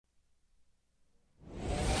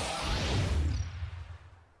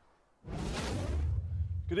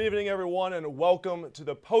Good evening, everyone, and welcome to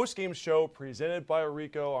the post-game show presented by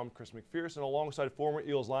Arico. I'm Chris McPherson, alongside former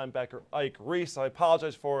Eagles linebacker Ike Reese. I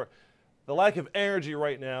apologize for the lack of energy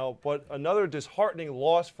right now, but another disheartening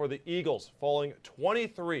loss for the Eagles, falling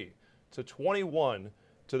 23-21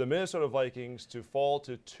 to the Minnesota Vikings to fall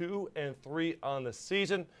to 2-3 on the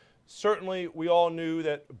season. Certainly, we all knew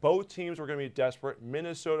that both teams were going to be desperate.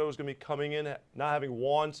 Minnesota was going to be coming in not having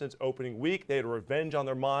won since opening week. They had revenge on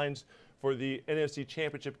their minds for the NFC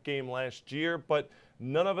Championship game last year, but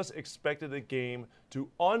none of us expected the game to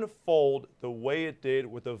unfold the way it did,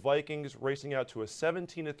 with the Vikings racing out to a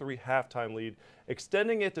 17-3 halftime lead,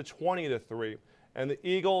 extending it to 20-3, and the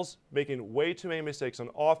Eagles making way too many mistakes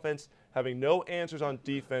on offense, having no answers on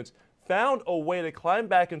defense, found a way to climb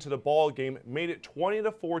back into the ball game, made it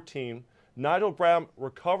 20-14. Nigel Brown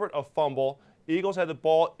recovered a fumble. Eagles had the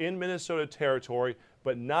ball in Minnesota territory,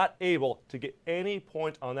 but not able to get any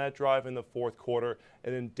point on that drive in the fourth quarter.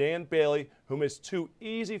 And then Dan Bailey, who missed two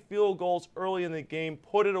easy field goals early in the game,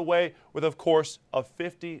 put it away with, of course, a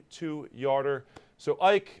 52-yarder. So,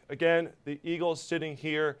 Ike, again, the Eagles sitting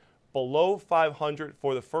here below 500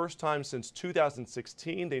 for the first time since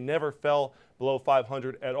 2016. They never fell below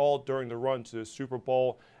 500 at all during the run to the Super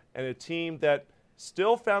Bowl. And a team that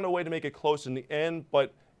still found a way to make it close in the end,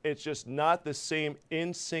 but it's just not the same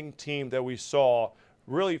in-sync team that we saw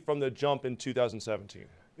really from the jump in 2017.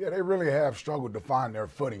 Yeah, they really have struggled to find their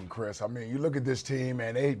footing, Chris. I mean, you look at this team,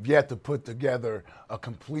 and they've yet to put together a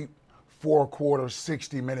complete four-quarter,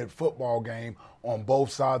 60-minute football game on both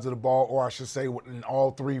sides of the ball, or I should say in all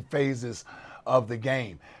three phases of the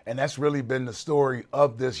game. And that's really been the story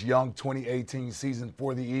of this young 2018 season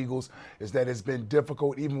for the Eagles, is that it's been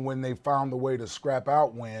difficult. Even when they found a way to scrap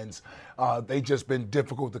out wins, they've just been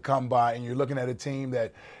difficult to come by. And you're looking at a team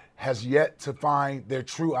that has yet to find their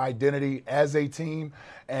true identity as a team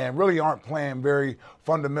and really aren't playing very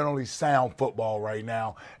fundamentally sound football right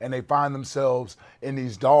now. And they find themselves in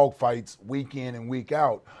these dogfights week in and week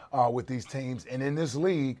out with these teams. And in this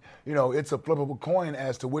league, you know, it's a flip of a coin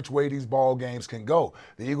as to which way these ball games can go.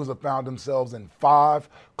 The Eagles have found themselves in 5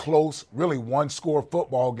 close, really one-score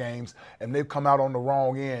football games, and they've come out on the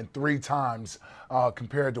wrong end 3 times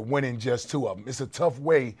compared to winning just 2 of them. It's a tough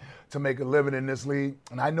way to make a living in this league.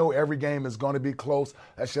 And I know every game is going to be close.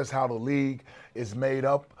 That's just how the league is made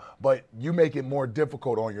up. But you make it more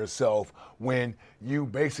difficult on yourself when you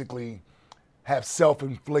basically have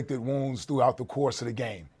self-inflicted wounds throughout the course of the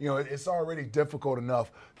game. You know, it's already difficult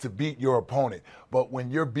enough to beat your opponent, but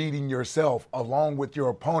when you're beating yourself along with your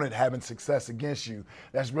opponent having success against you,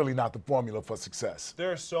 that's really not the formula for success.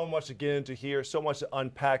 There's so much to get into here, so much to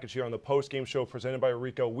unpackage here on the post-game show presented by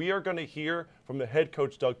Rico. We are going to hear from the head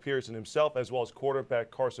coach, Doug Peterson himself, as well as quarterback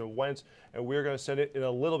Carson Wentz, and we're going to send it in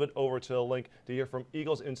a little bit over to the link to hear from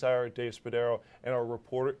Eagles insider Dave Spadaro and our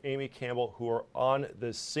reporter Amy Campbell, who are on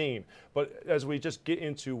the scene. But as we just get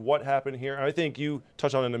into what happened here, and I think you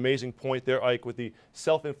touched on an amazing point there, Ike, with the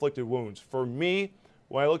self-inflicted wounds. For me,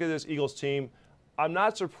 when I look at this Eagles team, I'm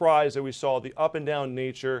not surprised that we saw the up and down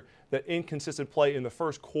nature, that inconsistent play in the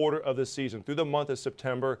first quarter of the season through the month of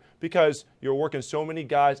September, because you're working so many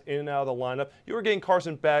guys in and out of the lineup. You were getting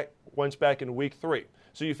Carson Wentz back in week 3.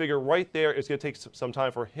 So you figure right there it's going to take some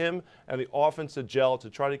time for him and the offense to gel to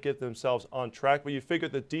try to get themselves on track. But you figure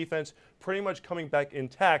the defense pretty much coming back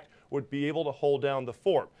intact would be able to hold down the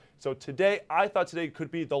fort. So today, I thought today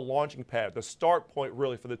could be the launching pad, the start point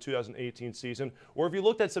really for the 2018 season. Or if you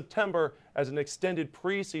looked at September as an extended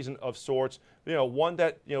preseason of sorts, you know, one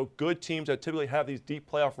that, you know, good teams that typically have these deep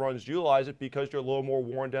playoff runs utilize it because you're a little more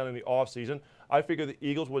worn down in the offseason. I figured the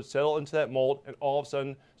Eagles would settle into that mold and all of a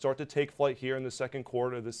sudden start to take flight here in the second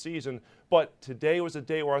quarter of the season. But today was a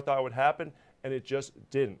day where I thought it would happen, and it just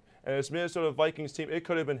didn't. And this Minnesota Vikings team, it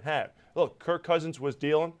could have been had. Look, Kirk Cousins was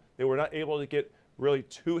dealing. They were not able to get really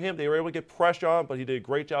to him. They were able to get pressure on him, but he did a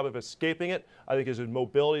great job of escaping it. I think his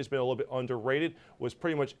mobility has been a little bit underrated, was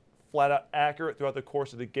pretty much flat out accurate throughout the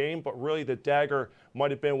course of the game, but really the dagger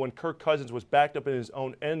might have been when Kirk Cousins was backed up in his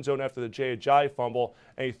own end zone after the Jay Ajayi fumble,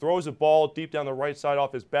 and he throws a ball deep down the right side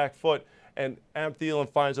off his back foot, and Adam Thielen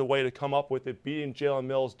finds a way to come up with it, beating Jalen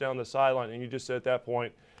Mills down the sideline, and you just said at that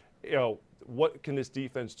point, you know, what can this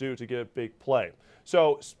defense do to get a big play?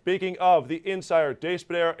 So speaking of the insider, Dave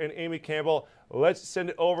Spadaro and Amy Campbell, let's send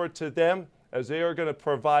it over to them as they are going to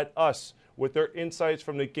provide us with their insights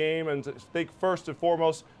from the game. And I think first and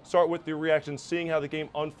foremost, start with the reaction, seeing how the game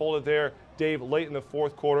unfolded there, Dave, late in the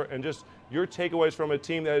fourth quarter, and just your takeaways from a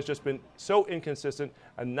team that has just been so inconsistent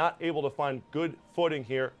and not able to find good footing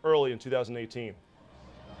here early in 2018.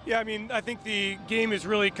 Yeah, I mean, I think the game is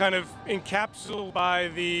really kind of encapsulated by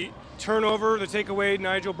the turnover, the takeaway,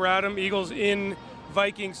 Nigel Bradham, Eagles in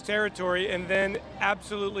Vikings territory and then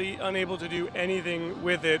absolutely unable to do anything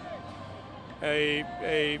with it.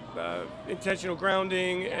 Intentional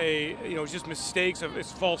grounding, just mistakes of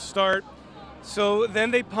its false start. So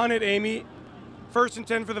then they punt it, Amy. 1st and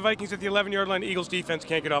 10 for the Vikings at the 11-yard line. Eagles defense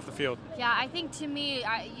can't get off the field. Yeah, I think to me,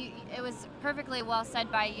 it was perfectly well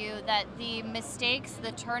said by you that the mistakes,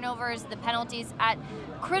 the turnovers, the penalties at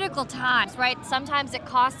critical times, right? Sometimes it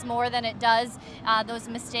costs more than it does, those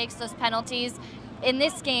mistakes, those penalties. In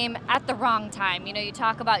this game, at the wrong time. You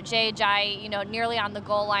talk about Jay Ajayi, nearly on the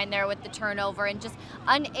goal line there with the turnover and just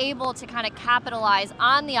unable to kind of capitalize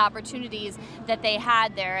on the opportunities that they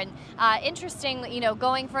had there. And interesting,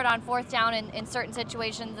 going for it on 4th down in certain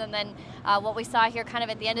situations, and then what we saw here kind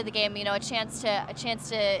of at the end of the game, a chance to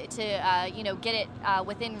get it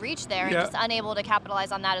within reach there, and just unable to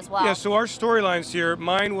capitalize on that as well. Yeah. So our storylines here,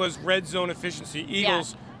 mine was red zone efficiency.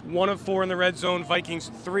 Eagles. Yeah. 1 of 4 in the red zone, Vikings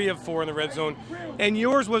 3 of 4 in the red zone. And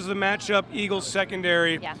yours was the matchup, Eagles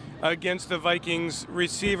secondary against the Vikings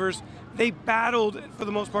receivers. They battled for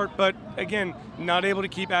the most part, but again, not able to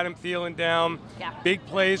keep Adam Thielen down. Yeah. Big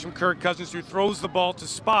plays from Kirk Cousins, who throws the ball to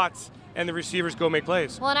spots, and the receivers go make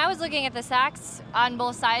plays. Well, and I was looking at the sacks on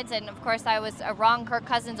both sides, and of course I was wrong. Kirk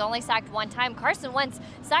Cousins only sacked 1 time. Carson Wentz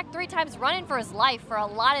sacked 3 times, running for his life for a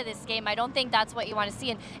lot of this game. I don't think that's what you want to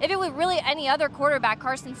see. And if it was really any other quarterback,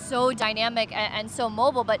 Carson's so dynamic and so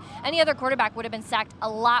mobile, but any other quarterback would have been sacked a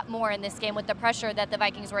lot more in this game with the pressure that the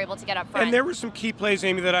Vikings were able to get up front. And there were some key plays,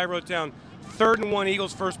 Amy, that I wrote down. 3rd and 1,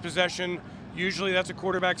 Eagles first possession. Usually that's a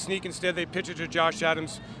quarterback sneak. Instead, they pitch it to Josh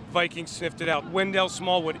Adams. Vikings sniffed it out. Wendell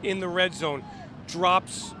Smallwood in the red zone.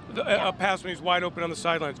 Drops a pass when he's wide open on the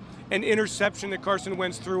sidelines. An interception that Carson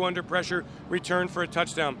Wentz threw under pressure, returned for a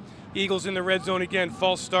touchdown. Eagles in the red zone again,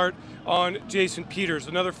 false start on Jason Peters.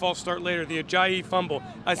 Another false start later, the Ajayi fumble,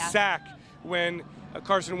 a sack when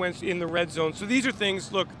Carson Wentz in the red zone. So these are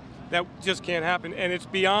things, look, that just can't happen, and it's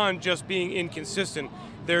beyond just being inconsistent.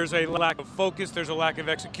 There's a lack of focus, there's a lack of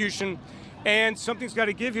execution, and something's got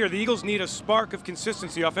to give here. The Eagles need a spark of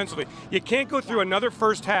consistency offensively. You can't go through another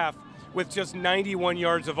first half with just 91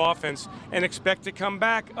 yards of offense and expect to come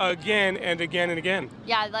back again and again and again.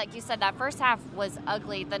 Yeah, like you said, that first half was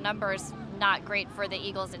ugly. The numbers not great for the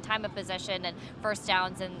Eagles in time of possession and first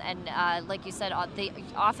downs, and like you said, the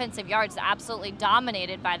offensive yards absolutely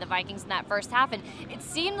dominated by the Vikings in that first half. And it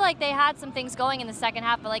seemed like they had some things going in the second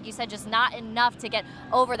half, but like you said, just not enough to get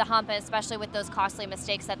over the hump, especially with those costly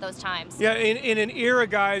mistakes at those times. Yeah, in an era,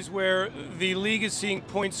 guys, where the league is seeing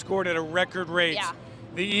points scored at a record rate. Yeah.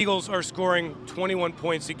 The Eagles are scoring 21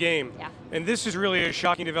 points a game. Yeah. And this is really a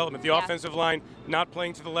shocking development. The offensive line not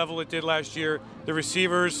playing to the level it did last year. The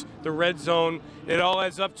receivers, the red zone, it all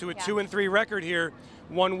adds up to a 2-3 record here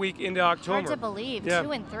 1 week into October. Hard to believe,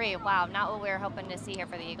 2-3. Wow, not what we were hoping to see here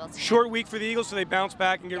for the Eagles. Short week for the Eagles, so they bounce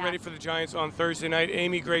back and get ready for the Giants on Thursday night.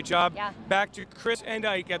 Amy, great job. Yeah. Back to Chris and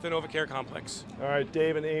Ike at the NovaCare Complex. All right,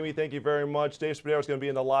 Dave and Amy, thank you very much. Dave Spadaro is going to be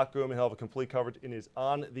in the locker room, and he'll have a complete coverage in his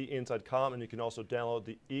On the Inside column, and you can also download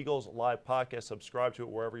the Eagles Live podcast, subscribe to it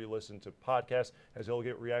wherever you listen to podcasts, as he'll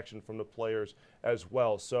get reaction from the players as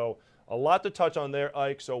well. So a lot to touch on there,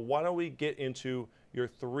 Ike. So why don't we get into your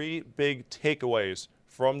 3 big takeaways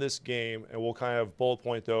from this game, and we'll kind of bullet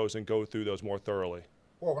point those and go through those more thoroughly.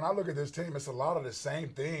 Well, when I look at this team, it's a lot of the same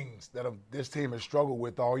things that this team has struggled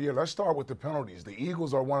with all year. Let's start with the penalties. The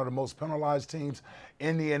Eagles are one of the most penalized teams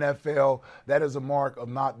in the NFL. That is a mark of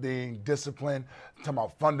not being disciplined. I'm talking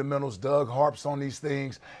about fundamentals. Doug harps on these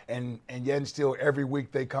things, and yet and still every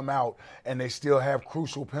week they come out and they still have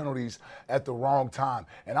crucial penalties at the wrong time.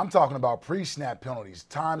 And I'm talking about pre-snap penalties,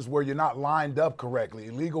 times where you're not lined up correctly,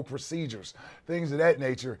 illegal procedures, things of that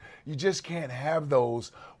nature. You just can't have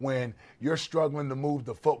those when you're struggling to move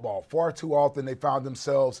the football. Far too often they found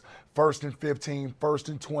themselves 1st and 15, 1st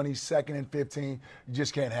and 20, 2nd and 15. You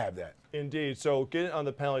just can't have that. Indeed. So getting on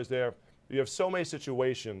the penalties there, you have so many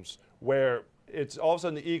situations where it's all of a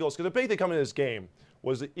sudden the Eagles, because the big thing coming in this game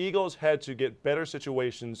was the Eagles had to get better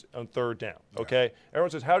situations on 3rd down, okay? Yeah. Everyone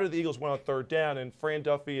says, how did the Eagles win on 3rd down? And Fran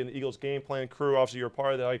Duffy and the Eagles game plan crew, obviously you're a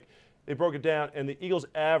part of that, like, they broke it down, and the Eagles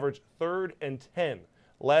averaged 3rd and 10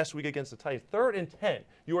 last week against the Titans. 3rd and 10.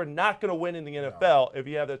 You are not going to win in the NFL if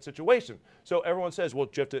you have that situation. So everyone says, well,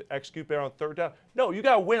 do you have to execute better on 3rd down? No, you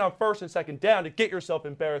got to win on 1st and 2nd down to get yourself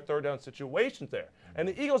in better 3rd down situations there. And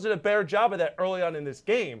the Eagles did a better job of that early on in this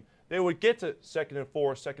game. They would get to 2nd and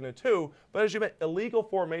 4, 2nd and 2, but as you meant, illegal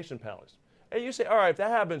formation penalties. And you say, all right, if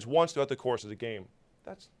that happens once throughout the course of the game,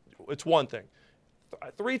 it's one thing.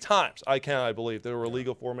 3 times, I believe, there were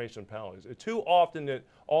illegal formation penalties. It's too often that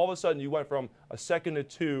all of a sudden you went from a 2nd and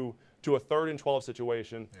 2 to a 3rd and 12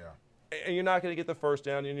 situation. Yeah. and you're not going to get the first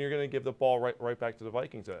down, and you're going to give the ball right back to the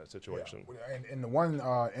Vikings in that situation. Yeah. And in the one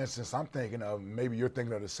instance I'm thinking of, maybe you're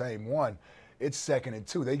thinking of the same one, it's 2nd and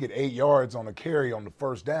 2. They get 8 yards on a carry on the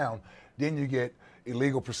first down. Then you get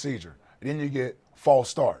illegal procedure. Then you get false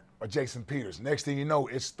start or Jason Peters. Next thing you know,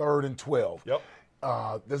 it's 3rd and 12. Yep.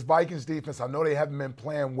 This Vikings defense, I know they haven't been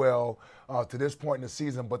playing well to this point in the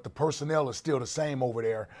season, but the personnel is still the same over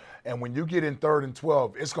there. And when you get in 3rd and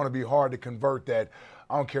 12, it's going to be hard to convert that.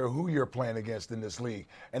 I don't care who you're playing against in this league.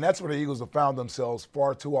 And that's where the Eagles have found themselves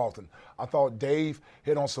far too often. I thought Dave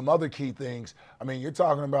hit on some other key things. I mean, you're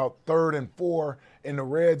talking about 3rd and 4 in the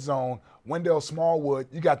red zone. Wendell Smallwood,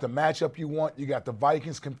 you got the matchup you want. You got the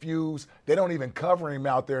Vikings confused. They don't even cover him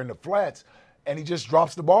out there in the flats. And he just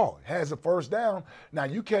drops the ball, has a first down. Now,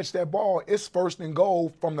 you catch that ball, it's 1st and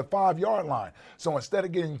goal from the 5-yard line. So instead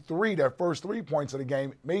of getting 3, their first 3 points of the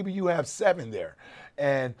game, maybe you have 7 there.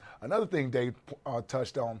 And another thing Dave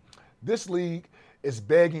touched on, this league is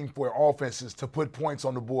begging for offenses to put points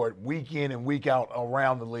on the board week in and week out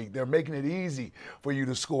around the league. They're making it easy for you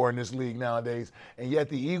to score in this league nowadays. And yet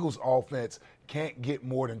the Eagles offense can't get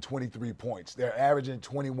more than 23 points. They're averaging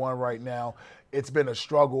 21 right now. It's been a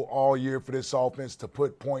struggle all year for this offense to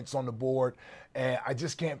put points on the board. And I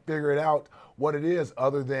just can't figure it out what it is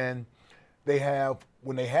other than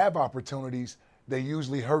when they have opportunities, they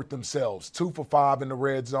usually hurt themselves. 2 for 5 in the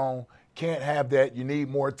red zone. Can't have that. You need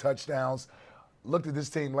more touchdowns. Looked at this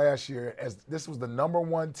team last year as this was the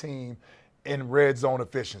 #1 team in red zone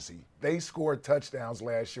efficiency. They scored touchdowns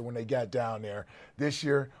last year when they got down there. This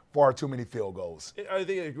year, far too many field goals. I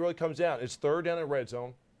think it really comes down. It's 3rd down in red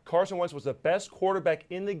zone. Carson Wentz was the best quarterback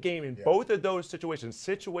in the game in both of those situations,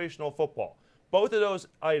 situational football. Both of those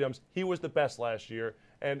items, he was the best last year.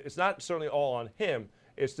 And it's not certainly all on him.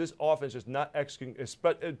 It's this offense just not executing.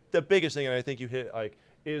 But the biggest thing, and I think you hit, Ike,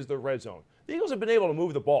 is the red zone. The Eagles have been able to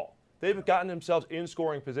move the ball. They've gotten themselves in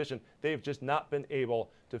scoring position. They've just not been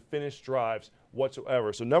able to finish drives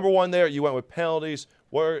whatsoever. So number 1 there, you went with penalties.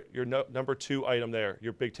 What are your number 2 item there,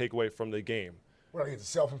 your big takeaway from the game? Well, I get the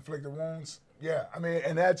self-inflicted wounds. Yeah, I mean,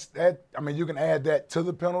 and that. I mean, you can add that to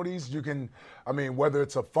the penalties. You can, I mean, whether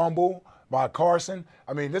it's a fumble by Carson.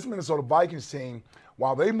 I mean, this Minnesota Vikings team,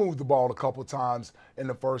 while they moved the ball a couple times in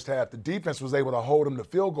the first half, the defense was able to hold them to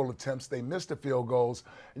field goal attempts. They missed the field goals,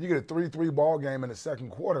 and you get a 3-3 ball game in the second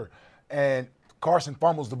quarter. And Carson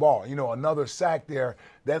fumbles the ball. You know, another sack there,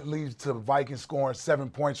 that leads to the Vikings scoring 7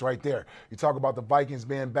 points right there. You talk about the Vikings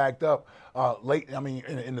being backed up late, I mean,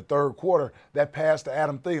 in the third quarter, that pass to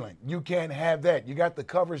Adam Thielen. You can't have that. You got the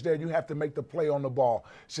coverage there. You have to make the play on the ball.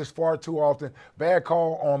 It's just far too often. Bad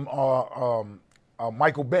call on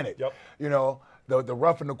Michael Bennett. Yep. You know, the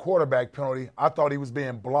roughing the quarterback penalty, I thought he was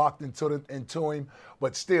being blocked into him,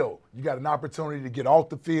 but still, you got an opportunity to get off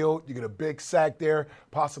the field. You get a big sack there,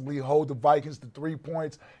 possibly hold the Vikings to 3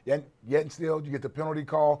 points. Yet still, you get the penalty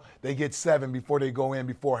call. They get 7 before they go in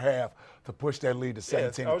before half to push that lead to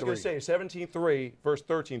 17-3. I was going to say 17-3 versus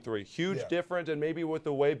 13-3. Huge difference, and maybe with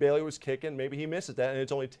the way Bailey was kicking, maybe he misses that, and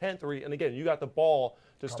it's only 10-3. And again, you got the ball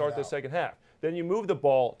to start the second half. Then you move the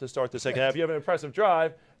ball to start the second half. You have an impressive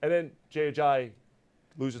drive, and then J.J.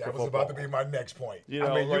 loses the football. That was about to be my next point. You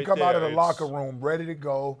know, I mean, you right come out of the there, locker room ready to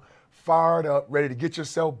go, fired up, ready to get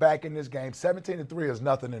yourself back in this game. 17-3 is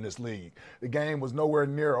nothing in this league. The game was nowhere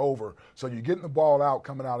near over. So you're getting the ball out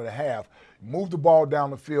coming out of the half. Move the ball down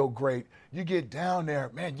the field, great. You get down there,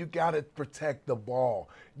 man, you got to protect the ball.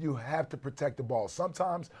 You have to protect the ball.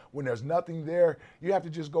 Sometimes when there's nothing there, you have to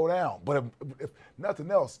just go down. But if nothing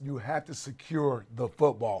else, you have to secure the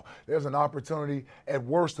football. There's an opportunity at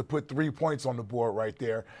worst to put 3 points on the board right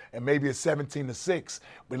there, and maybe it's 17-6,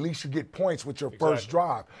 but at least you get points with your first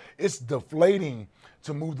drive. It's deflating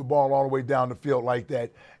to move the ball all the way down the field like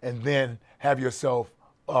that and then have yourself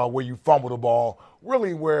where you fumble the ball,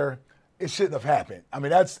 really where it shouldn't have happened. I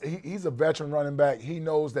mean, he's a veteran running back. He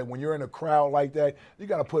knows that when you're in a crowd like that, you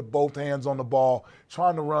got to put both hands on the ball.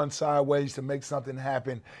 Trying to run sideways to make something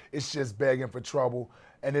happen, it's just begging for trouble.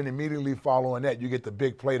 And then immediately following that, you get the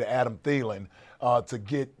big play to Adam Thielen to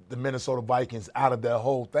get the Minnesota Vikings out of that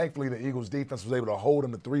hole. Thankfully, the Eagles' defense was able to hold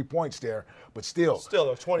them to 3 points there. But still,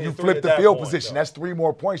 20 you flipped the field position. That's 3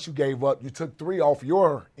 more points you gave up. You took 3 off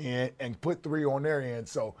your end and put 3 on their end.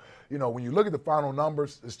 So, you know, when you look at the final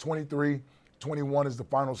numbers, it's 23-21 is the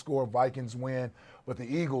final score. Vikings win. But the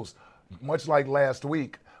Eagles, much like last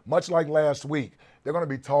week, they're going to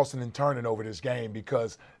be tossing and turning over this game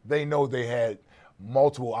because they know they had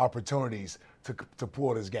multiple opportunities to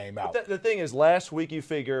pull this game out. The thing is, last week you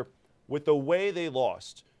figure with the way they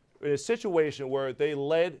lost, in a situation where they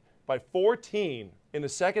led by 14 in the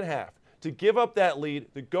second half, to give up that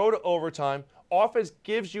lead, to go to overtime, offense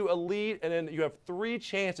gives you a lead, and then you have 3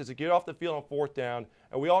 chances to get off the field on 4th down,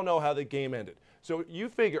 and we all know how the game ended. So you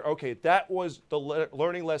figure, okay, that was the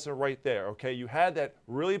learning lesson right there, okay? You had that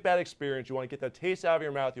really bad experience. You want to get that taste out of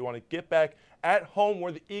your mouth. You want to get back at home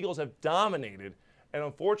where the Eagles have dominated, and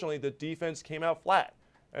unfortunately the defense came out flat.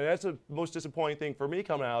 And that's the most disappointing thing for me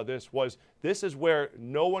coming out of this is where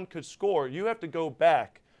no one could score. You have to go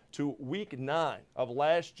back to week 9 of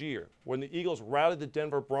last year when the Eagles routed the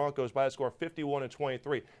Denver Broncos by a score of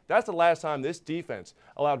 51-23. That's the last time this defense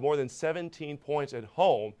allowed more than 17 points at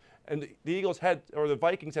home, and the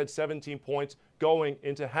Vikings had 17 points going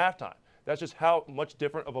into halftime. That's just how much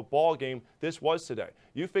different of a ball game this was today.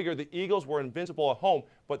 You figure the Eagles were invincible at home,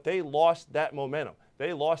 but they lost that momentum.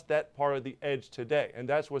 They lost that part of the edge today, and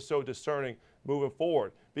that's what's so discerning moving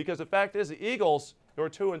forward. Because the fact is, the Eagles, they were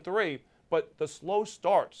 2-3, but the slow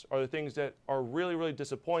starts are the things that are really, really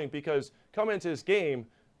disappointing, because coming into this game,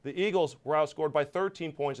 the Eagles were outscored by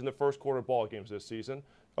 13 points in the first quarter ball games this season.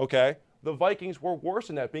 Okay, the Vikings were worse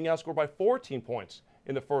than that, being outscored by 14 points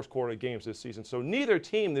in the first quarter games this season. So neither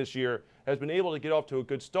team this year has been able to get off to a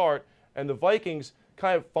good start, and the Vikings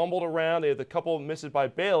kind of fumbled around. They had a couple of misses by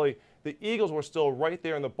Bailey. The Eagles were still right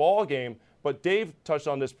there in the ball game, but Dave touched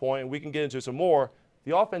on this point, and we can get into some more.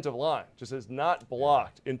 The offensive line just is not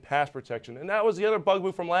blocked in pass protection, and that was the other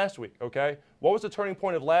bugaboo from last week, okay? What was the turning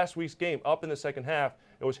point of last week's game up in the second half?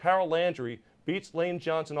 It was Harold Landry beats Lane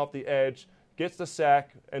Johnson off the edge, gets the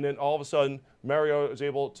sack, and then all of a sudden, Mariota is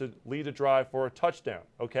able to lead a drive for a touchdown,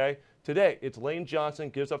 okay? Today, it's Lane Johnson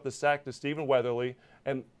gives up the sack to Stephen Weatherly,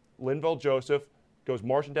 and Linval Joseph goes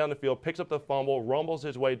marching down the field, picks up the fumble, rumbles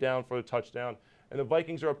his way down for the touchdown, and the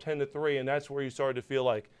Vikings are up 10-3, and that's where you started to feel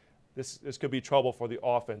like this could be trouble for the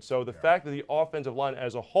offense. So the fact that the offensive line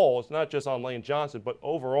as a whole, it's not just on Lane Johnson, but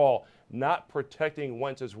overall not protecting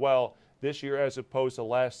Wentz as well this year as opposed to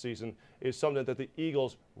last season is something that the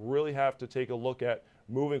Eagles really have to take a look at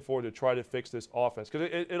moving forward to try to fix this offense. Because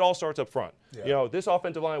it all starts up front. Yeah. You know, this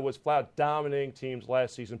offensive line was flat dominating teams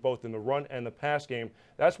last season, both in the run and the pass game.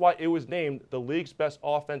 That's why it was named the league's best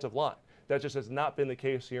offensive line. That just has not been the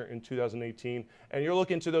case here in 2018. And you're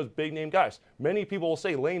looking to those big-name guys. Many people will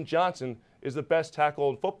say Lane Johnson is the best tackle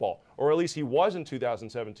in football, or at least he was in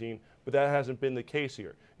 2017, but that hasn't been the case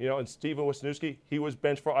here. You know, and Steven Wisniewski, he was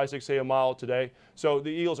benched for Isaac Seumalo today. So the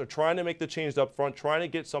Eagles are trying to make the change up front, trying to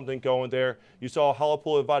get something going there. You saw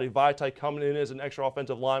Halapoulivaati Vaitai coming in as an extra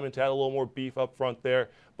offensive lineman to add a little more beef up front there,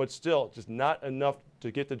 but still just not enough to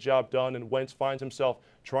get the job done. And Wentz finds himself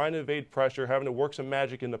trying to evade pressure, having to work some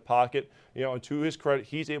magic in the pocket. You know, and to his credit,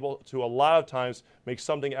 he's able to a lot of times make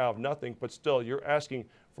something out of nothing, but still you're asking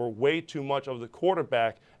for way too much of the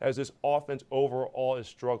quarterback as this offense overall is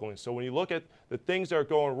struggling. So when you look at the things that are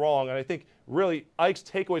going wrong, and I think really Ike's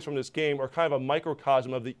takeaways from this game are kind of a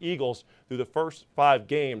microcosm of the Eagles through the first 5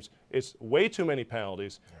 games. It's way too many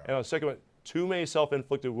penalties, and on the second one, too many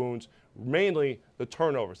self-inflicted wounds, mainly the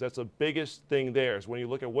turnovers. That's the biggest thing there is when you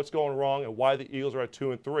look at what's going wrong and why the Eagles are at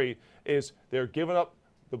 2-3 is they're giving up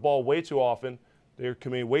the ball way too often. They're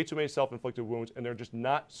committing way too many self-inflicted wounds, and they're just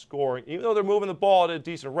not scoring. Even though they're moving the ball at a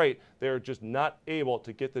decent rate, they're just not able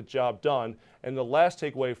to get the job done. And the last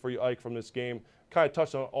takeaway for you, Ike, from this game, kind of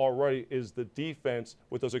touched on it already, is the defense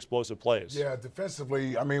with those explosive plays. Yeah,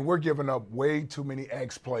 defensively, I mean, we're giving up way too many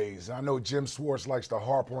X plays. I know Jim Schwartz likes to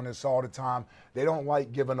harp on this all the time. They don't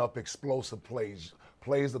like giving up explosive plays,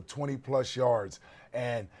 plays of 20-plus yards.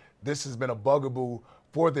 And this has been a bugaboo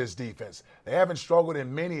for this defense. They haven't struggled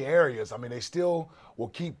in many areas. I mean, they still will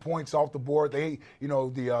keep points off the board. They, you know,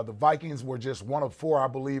 the Vikings were just 1 of 4, I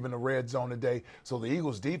believe, in the red zone today. So the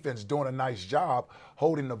Eagles defense doing a nice job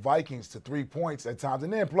holding the Vikings to 3 points at times.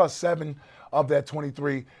 And then plus 7 of that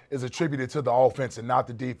 23 is attributed to the offense and not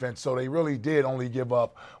the defense. So they really did only give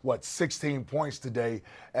up, 16 points today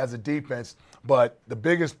as a defense. But the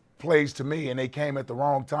biggest plays to me, and they came at the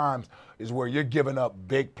wrong times, is where you're giving up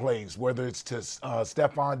big plays, whether it's to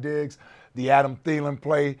Stephon Diggs, the Adam Thielen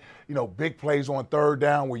play, you know, big plays on 3rd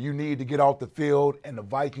down where you need to get off the field, and the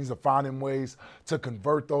Vikings are finding ways to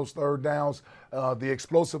convert those 3rd downs. The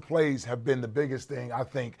explosive plays have been the biggest thing, I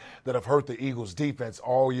think, that have hurt the Eagles' defense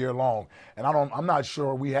all year long. And I'm not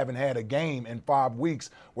sure we haven't had a game in 5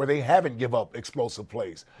 weeks where they haven't give up explosive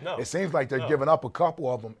plays. No. It seems like they're giving up a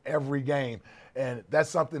couple of them every game. And that's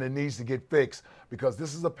something that needs to get fixed because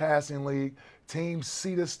this is a passing league. Teams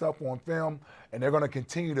see this stuff on film, and they're going to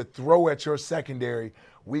continue to throw at your secondary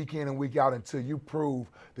week in and week out until you prove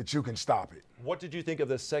that you can stop it. What did you think of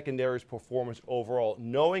the secondary's performance overall,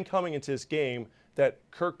 knowing coming into this game that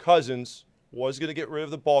Kirk Cousins was going to get rid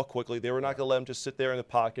of the ball quickly? They were not going to let him just sit there in the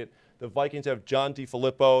pocket. The Vikings have John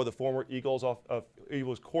DeFilippo, the former Eagles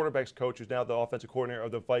Eagles quarterbacks coach, who's now the offensive coordinator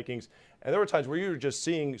of the Vikings. And there were times where you were just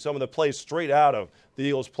seeing some of the plays straight out of the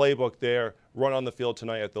Eagles playbook there run on the field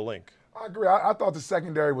tonight at the Link. I agree. I thought the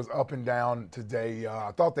secondary was up and down today.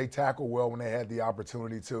 I thought they tackled well when they had the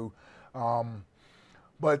opportunity to.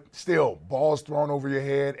 But still, balls thrown over your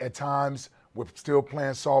head at times. We're still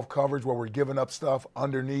playing soft coverage where we're giving up stuff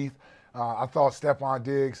underneath. I thought Stephon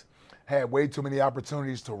Diggs had way too many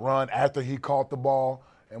opportunities to run after he caught the ball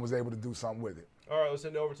and was able to do something with it. All right, let's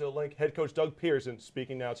send it over to the Link. Head coach Doug Pearson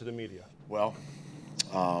speaking now to the media. Well,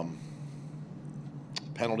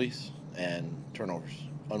 penalties and turnovers,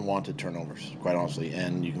 unwanted turnovers, quite honestly.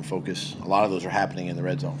 And you can focus, a lot of those are happening in the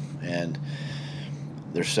red zone. And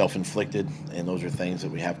they're self-inflicted, and those are things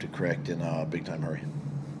that we have to correct in a big-time hurry.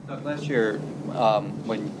 Last year,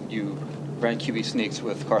 when you ran QB sneaks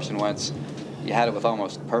with Carson Wentz, you had it with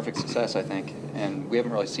almost perfect success, I think, and we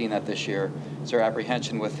haven't really seen that this year. Is there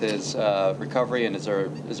apprehension with his recovery, and is there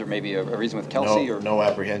maybe a reason with Kelsey? No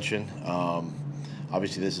apprehension.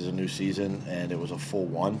 Obviously, this is a new season, and it was a full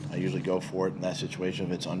one. I usually go for it in that situation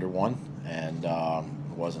if it's under one, and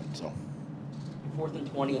it wasn't. So. 4th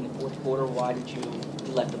and 20 in the fourth quarter. Why did you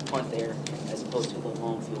let the punt there as opposed to the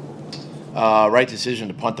long field goal? Right decision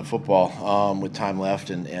to punt the football with time left,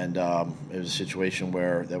 and it was a situation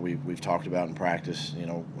that we've talked about in practice.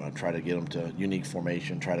 Try to get them to unique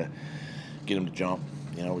formation, try to get them to jump.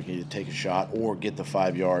 We can either take a shot or get the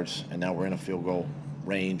 5 yards, and now we're in a field goal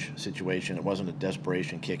range situation. It wasn't a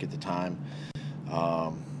desperation kick at the time,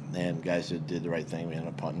 and guys did the right thing. We ended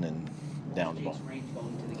up punting and down the ball. Range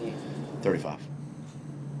going into the game? 35.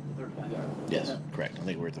 35 yards. Yes, correct. I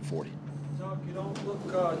think we're at the 40. Doug, you don't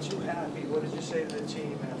look too happy. What did you say to the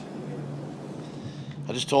team after the game?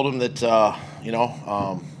 I just told them that,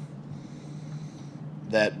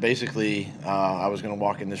 that basically I was going to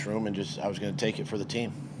walk in this room and I was going to take it for the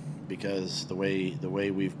team, because the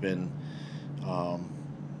way we've been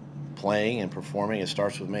playing and performing, it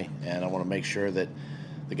starts with me, and I want to make sure that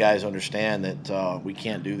the guys understand that we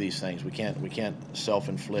can't do these things. We can't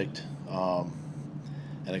self-inflict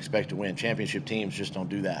and expect to win. Championship teams just don't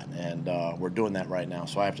do that, and we're doing that right now.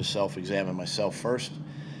 So I have to self-examine myself first.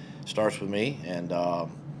 Starts with me, and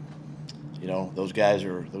those guys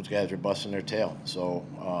are busting their tail. So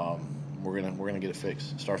we're gonna get it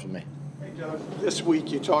fixed. It starts with me. Hey, Doug, this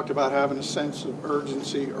week you talked about having a sense of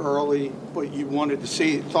urgency early, but you wanted to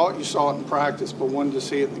see it. Thought you saw it in practice, but wanted to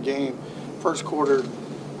see it in the game. First quarter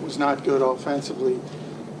was not good offensively.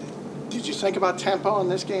 Did you think about tempo in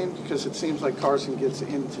this game? Because it seems like Carson gets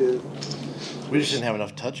into. We just didn't have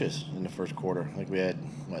enough touches in the first quarter. I think we had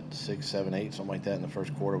 6, 7, 8, something like that in the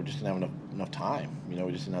first quarter. We just didn't have enough time. We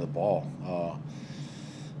just didn't have the ball.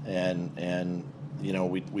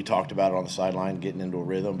 We talked about it on the sideline, getting into a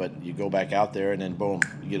rhythm. But you go back out there, and then boom,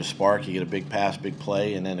 you get a spark. You get a big pass, big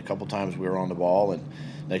play, and then a couple times we were on the ball, and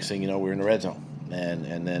next thing you know, we were in the red zone,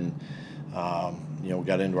 and then we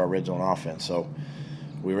got into our red zone offense. So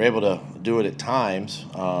we were able to do it at times,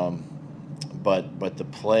 but the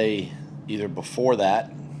play either before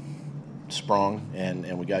that sprung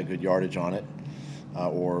and we got good yardage on it,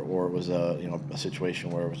 or it was a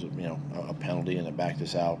situation where it was a penalty and it backed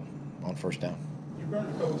us out on first down. You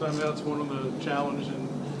burned a couple timeouts, one on the challenge and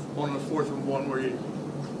one on the 4th and 1 where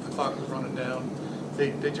the clock was running down.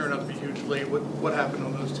 They turned out to be huge late. What happened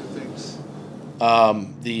on those two things?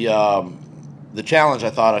 The challenge I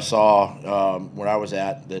thought I saw where I was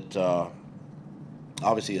at, that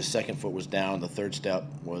obviously his second foot was down, the third step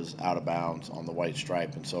was out of bounds on the white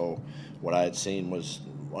stripe, and so what I had seen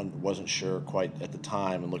wasn't sure quite at the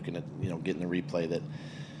time, and looking at getting the replay, that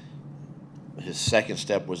his second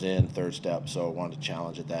step was in, third step, so I wanted to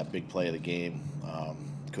challenge at that big play of the game.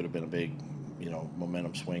 Could have been a big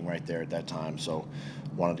momentum swing right there at that time, so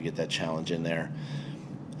wanted to get that challenge in there.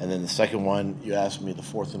 And then the second one, you asked me, the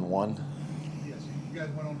 4th and 1. Yes, you guys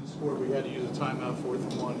went on to score. We had to use a timeout, 4th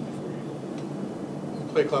and 1 before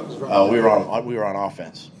the play clock was running. Oh, we were on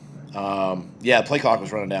offense. The play clock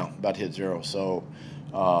was running down, about to hit 0. So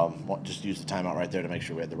just use the timeout right there to make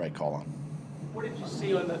sure we had the right call on. What did you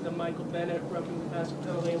see on the Michael Bennett roughing the passer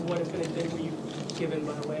penalty, and what, if anything, were you given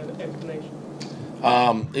by way of explanation?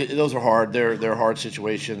 Those are hard. They're hard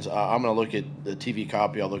situations. I'm going to look at the TV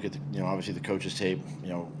copy. I'll look at obviously the coach's tape,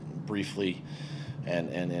 briefly,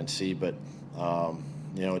 and see. But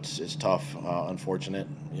it's tough. Unfortunate.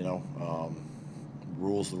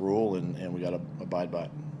 Rule's the rule, and we got to abide by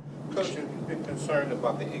it. Coach, you've been concerned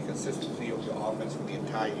about the inconsistency of your offense for the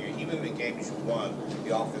entire year. Even in the games you won,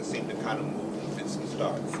 the offense seemed to kind of move in fits and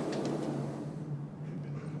starts. You've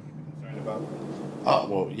been concerned about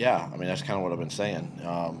Well, yeah. I mean, that's kind of what I've been saying.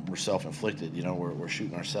 We're self-inflicted. You know, we're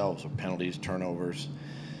shooting ourselves with penalties, turnovers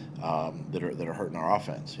that are hurting our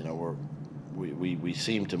offense. You know, we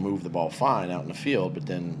seem to move the ball fine out in the field, but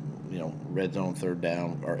then, you know, red zone, third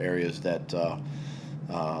down are areas that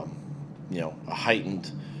you know, a heightened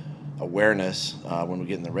awareness when we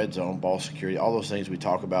get in the red zone, ball security, all those things we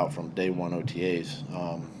talk about from day one OTAs,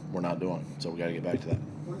 we're not doing. So we got to get back to that.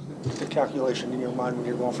 What's the calculation in your mind when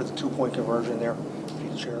you're going for the 2-point conversion there? If you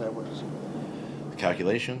can share that with us. The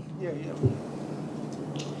calculation? Yeah.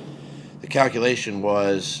 The calculation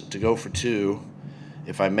was to go for 2.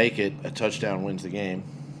 If I make it, a touchdown wins the game.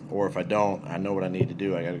 Or if I don't, I know what I need to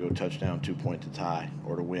do. I got to go touchdown, 2-point to tie,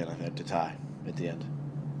 or to win. I have to tie at the end.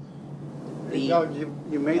 Doug,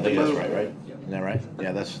 you made the move. That's right? Isn't that right?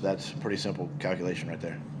 Yeah, that's pretty simple calculation right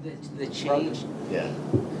there. The change. Yeah.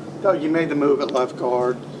 Doug, you made the move at left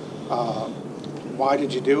guard. Why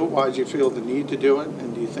did you do it? Why did you feel the need to do it?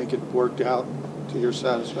 And do you think it worked out to your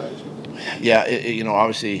satisfaction? Yeah, you know,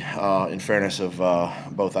 obviously, in fairness of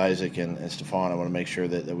both Isaac and Stephon, I want to make sure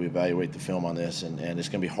that we evaluate the film on this. And it's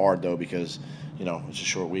going to be hard, though, because, you know, it's a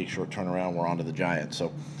short week, short turnaround. We're on to the Giants.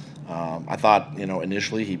 So I thought, you know,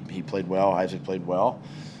 initially he played well. Isaac played well.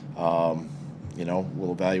 You know,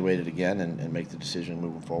 we'll evaluate it again and make the decision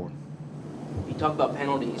moving forward. You talk about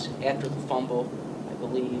penalties after the fumble, I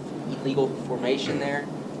believe, illegal formation there,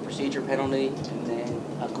 procedure penalty, and then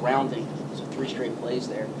a grounding. So 3 straight plays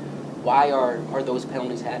there. Why are those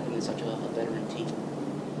penalties happening in such a veteran team?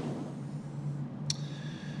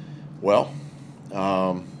 Well,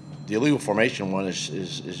 the illegal formation one is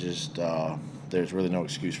just there's really no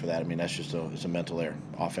excuse for that. I mean, that's just it's a mental error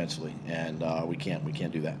offensively, and we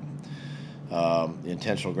can't do that. The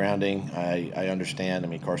intentional grounding, I understand. I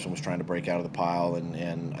mean, Carson was trying to break out of the pile,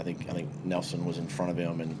 and I think Nelson was in front of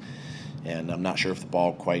him, and I'm not sure if the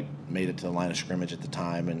ball quite made it to the line of scrimmage at the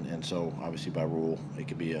time, and so obviously by rule it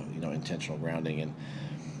could be a intentional grounding,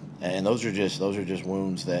 and those are just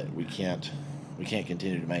wounds that we can't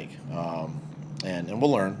continue to make, and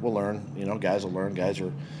we'll learn. You know, guys will learn. Guys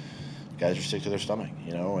are sick to their stomach,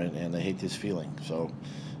 you know, and they hate this feeling. So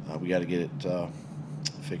we got to get it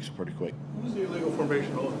fixed pretty quick. What was the illegal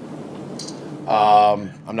formation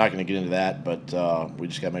on? I'm not going to get into that, but we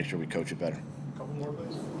just got to make sure we coach it better. A couple more,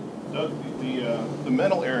 please. Doug, the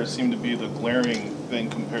mental errors seem to be the glaring thing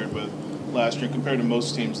compared with last year, compared to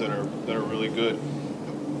most teams that are really good.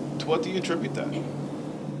 To what do you attribute that?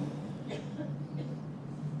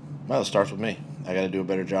 Well, it starts with me. I got to do a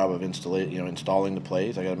better job of installing the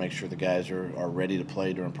plays. I got to make sure the guys are ready to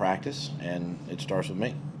play during practice, and it starts with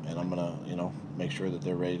me. And I'm gonna make sure that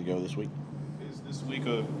they're ready to go this week. Is this week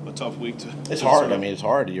a tough week to? It's hard. I mean, it's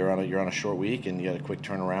hard. You're on a short week, and you got a quick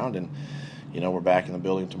turnaround, and we're back in the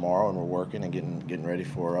building tomorrow, and we're working and getting ready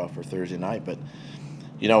for Thursday night. But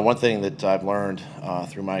one thing that I've learned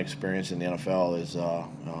through my experience in the NFL is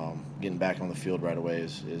getting back on the field right away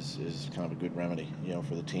is kind of a good remedy,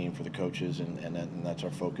 for the team, for the coaches, and that's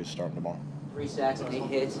our focus starting tomorrow. 3 sacks and 8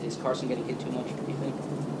 hits. Is Carson going to hit too much, do you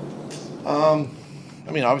think? I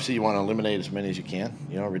mean, obviously you want to eliminate as many as you can,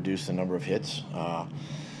 reduce the number of hits.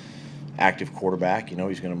 Active quarterback,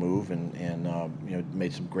 he's going to move and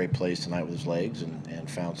made some great plays tonight with his legs and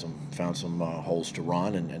found some holes to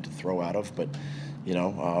run and to throw out of. But,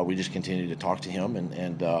 we just continue to talk to him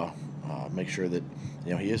and make sure that,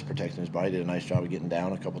 he is protecting his body. Did a nice job of getting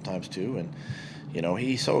down a couple times too. And,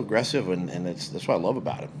 he's so aggressive and that's what I love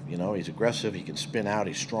about him. He's aggressive. He can spin out.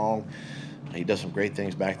 He's strong. He does some great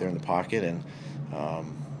things back there in the pocket and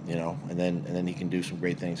then he can do some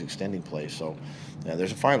great things extending plays. So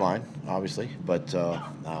there's a fine line, obviously, but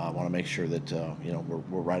I want to make sure that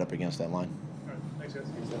we're right up against that line. All right, thanks, guys.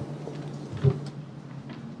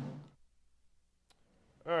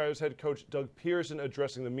 All right, it was head coach Doug Pearson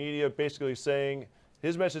addressing the media, basically saying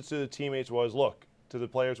his message to the teammates was, look, to the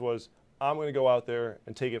players was, I'm going to go out there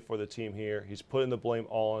and take it for the team here. He's putting the blame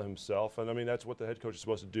all on himself, and I mean that's what the head coach is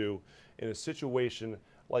supposed to do in a situation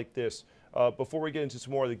like this. Before we get into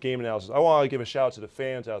some more of the game analysis, I want to give a shout out to the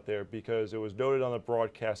fans out there because it was noted on the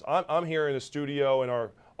broadcast. I'm here in the studio in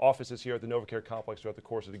our offices here at the NovaCare Complex throughout the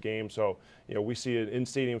course of the game. So, we see an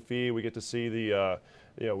in-stadium feed. We get to see the,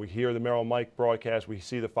 we hear the Merrill Mike broadcast. We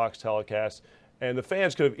see the Fox telecast. And the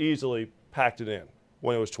fans could have easily packed it in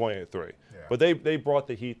when it was 20-3. Yeah. But they brought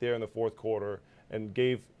the heat there in the fourth quarter and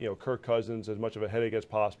gave, Kirk Cousins as much of a headache as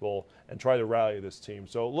possible and tried to rally this team.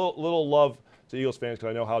 So a little love to Eagles fans because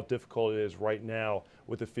I know how difficult it is right now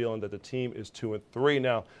with the feeling that the team is 2-3.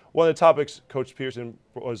 Now, one of the topics Coach Pearson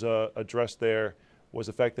was addressed there was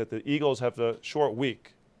the fact that the Eagles have a short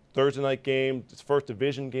week Thursday night game, it's first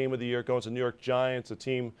division game of the year, going to New York Giants, a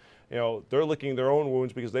team, they're licking their own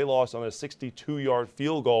wounds because they lost on a 62-yard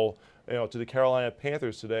field goal, to the Carolina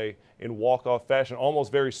Panthers today in walk-off fashion,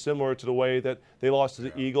 almost very similar to the way that they lost to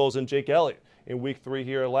the Eagles and Jake Elliott in Week 3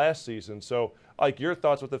 here last season. So, Ike, your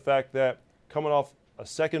thoughts with the fact that coming off a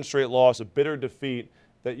second straight loss, a bitter defeat,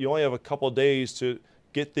 that you only have a couple of days to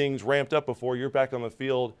get things ramped up before you're back on the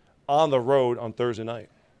field on the road on Thursday night?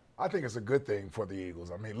 I think it's a good thing for the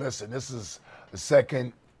Eagles. I mean, listen, this is the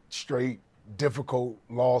second straight difficult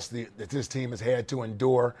loss that this team has had to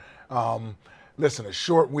endure. Listen, a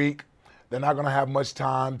short week. They're not going to have much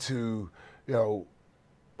time to,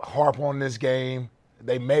 harp on this game.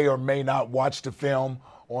 They may or may not watch the film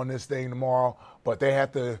on this thing tomorrow, but they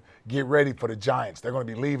have to get ready for the Giants. They're going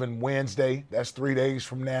to be leaving Wednesday. That's 3 days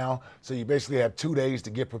from now. So you basically have 2 days to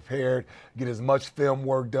get prepared, get as much film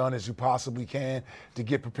work done as you possibly can to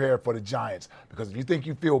get prepared for the Giants. Because if you think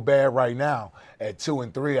you feel bad right now at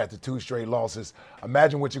 2-3 after 2 straight losses,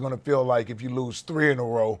 imagine what you're going to feel like if you lose 3 in a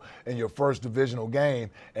row in your first divisional game,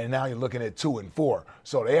 and now you're looking at 2-4.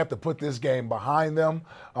 So they have to put this game behind them.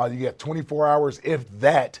 You get 24 hours, if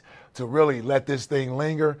that, to really let this thing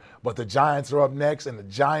linger. But the Giants are up next, and the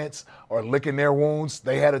Giants are licking their wounds.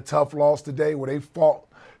 They had a tough loss today where they fought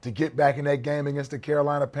to get back in that game against the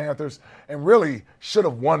Carolina Panthers and really should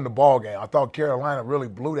have won the ball game. I thought Carolina really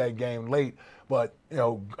blew that game late. But,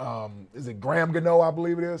 is it Graham Gano, I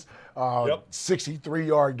believe it is?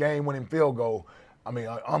 63-yard game-winning field goal. I mean,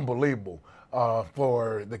 unbelievable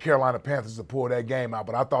for the Carolina Panthers to pull that game out.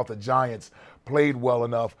 But I thought the Giants played well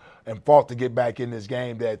enough and fought to get back in this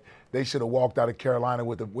game that they should have walked out of Carolina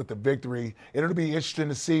with the victory. And it'll be interesting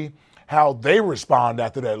to see how they respond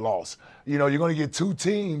after that loss. You're going to get 2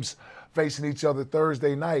 teams facing each other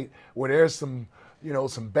Thursday night where there's some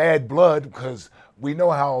bad blood, because we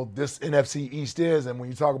know how this NFC East is. And when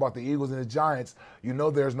you talk about the Eagles and the Giants,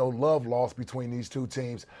 there's no love lost between these 2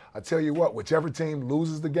 teams. I tell you what, whichever team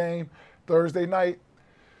loses the game Thursday night,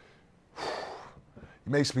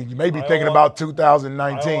 you may be thinking about 2019.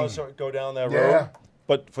 I don't want to go down that road.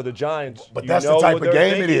 But for the Giants, but that's the type of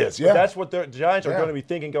game it is. Yeah, that's what the Giants are going to be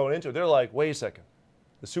thinking going into it. They're like, wait a second,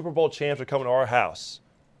 the Super Bowl champs are coming to our house.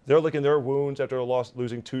 They're licking their wounds after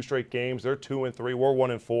losing 2 straight games. They're 2-3. We're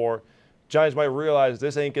 1-4. Giants might realize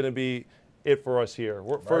this ain't going to be it for us here.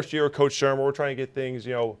 We're first year of Coach Shermer. We're trying to get things,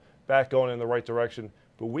 back going in the right direction.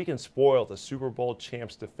 But we can spoil the Super Bowl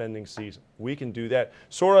champs defending season. We can do that.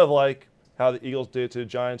 Sort of like how the Eagles did to the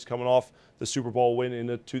Giants coming off the Super Bowl win in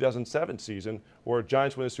the 2007 season, where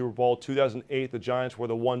Giants win the Super Bowl. 2008, the Giants were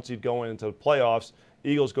the 1 seed going into the playoffs.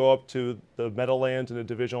 Eagles go up to the Meadowlands in the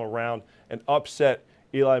divisional round and upset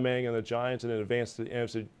Eli Manning and the Giants and then advance to the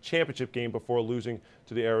NFC Championship game before losing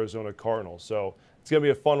to the Arizona Cardinals. So it's going to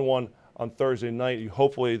be a fun one on Thursday night.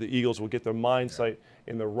 Hopefully the Eagles will get their mindset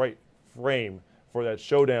in the right frame for that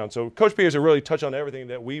showdown. So Coach Peters will really touch on everything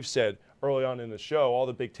that we've said early on in the show, all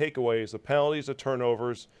the big takeaways, the penalties, the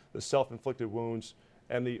turnovers, the self-inflicted wounds,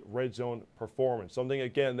 and the red zone performance. Something,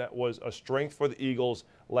 again, that was a strength for the Eagles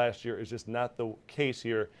last year is just not the case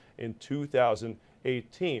here in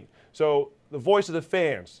 2018. So the voice of the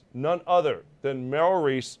fans, none other than Merrill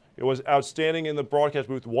Reese. It was outstanding in the broadcast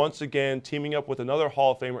booth once again, teaming up with another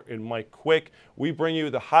Hall of Famer in Mike Quick. We bring you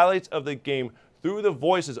the highlights of the game through the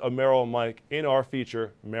voices of Merrill and Mike in our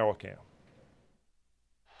feature, Merrill Cam.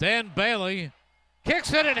 Dan Bailey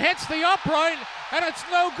kicks it and hits the upright, and it's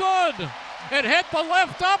no good. It hit the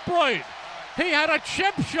left upright. He had a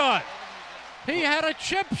chip shot.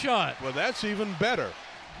 Well, that's even better.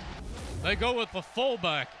 They go with the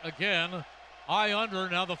fullback again. Eye under.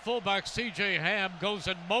 Now the fullback, C.J. Ham, goes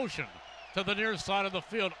in motion to the near side of the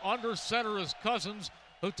field. Under center is Cousins,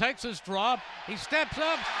 who takes his drop. He steps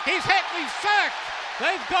up. He's hit and he's sacked.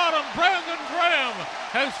 They've got him. Brandon Graham,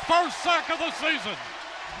 his first sack of the season.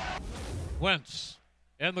 Wentz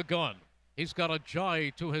in the gun. He's got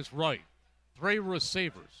Ajayi to his right. 3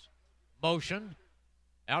 receivers. Motion.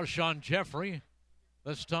 Alshon Jeffrey.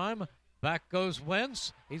 This time, back goes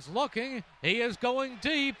Wentz. He's looking. He is going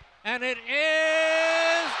deep. And it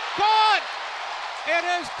is caught!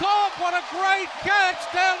 It is caught! What a great catch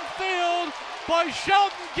downfield by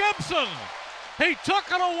Shelton Gibson. He took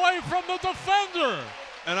it away from the defender.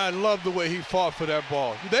 And I love the way he fought for that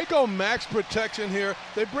ball. They go max protection here.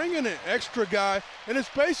 They bring in an extra guy, and it's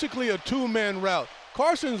basically a 2-man route.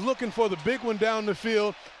 Carson's looking for the big one down the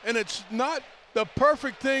field, and it's not the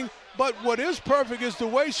perfect thing, but what is perfect is the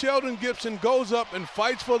way Sheldon Gibson goes up and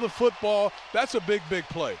fights for the football. That's a big, big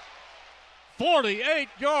play. 48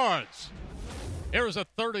 yards. Here's a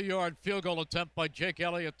 30-yard field goal attempt by Jake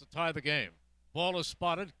Elliott to tie the game. Ball is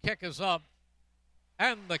spotted, kick is up,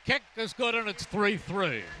 And the kick is good, and it's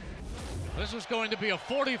 3-3. This is going to be a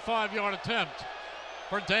 45-yard attempt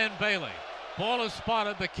for Dan Bailey. Ball is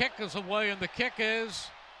spotted, the kick is away, and the kick is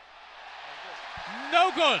no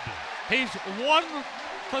good. He's 1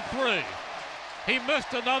 for 3. He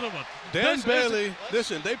missed another one. Dan Bailey,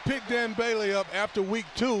 listen, they picked Dan Bailey up after week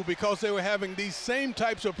 2 because they were having these same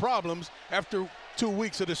types of problems after 2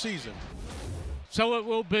 weeks of the season. So it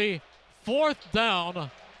will be 4th down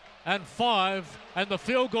and 5, and the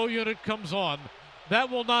field goal unit comes on.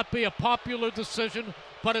 That will not be a popular decision,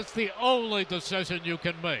 but it's the only decision you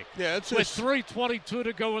can make. Yeah, it's with just, 3:22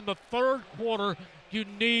 to go in the third quarter, you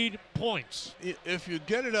need points. If you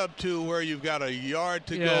get it up to where you've got a yard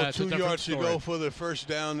to go, 2 yards to go for the first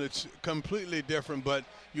down, it's completely different, but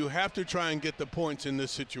you have to try and get the points in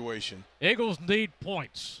this situation. Eagles need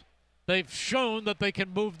points. They've shown that they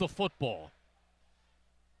can move the football.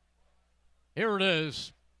 Here it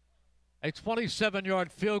is. A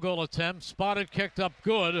 27-yard field goal attempt, spotted, kicked up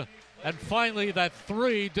good, and finally that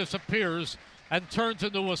 3 disappears and turns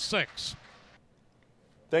into a 6.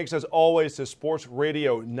 Thanks as always to Sports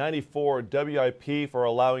Radio 94 WIP for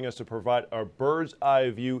allowing us to provide our bird's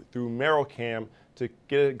eye view through Merrillcam to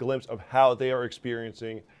get a glimpse of how they are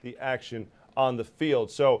experiencing the action on the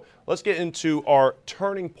field. So let's get into our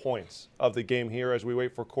turning points of the game here as we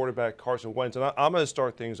wait for quarterback Carson Wentz. And I'm going to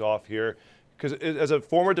start things off here, because as a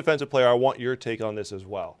former defensive player, I want your take on this as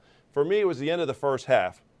well. For me, it was the end of the first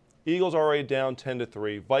half. Eagles already down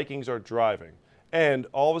 10-3. Vikings are driving. And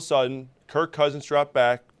all of a sudden, Kirk Cousins dropped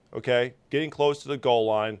back, okay, getting close to the goal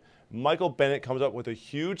line. Michael Bennett comes up with a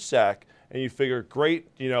huge sack, and you figure, great,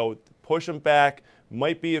 push him back.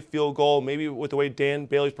 Might be a field goal. Maybe with the way Dan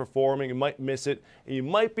Bailey's performing, you might miss it. And you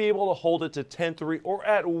might be able to hold it to 10-3 or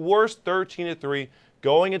at worst 13-3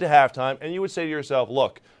 going into halftime. And you would say to yourself,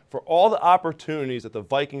 look, for all the opportunities that the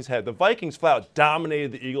Vikings had, the Vikings flat out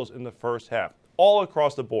dominated the Eagles in the first half, all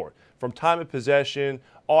across the board. From time of possession,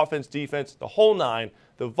 offense, defense, the whole 9,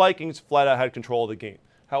 the Vikings flat out had control of the game.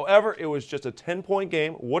 However, it was just a 10-point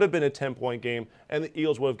game, would have been a 10-point game, and the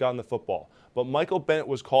Eagles would have gotten the football. But Michael Bennett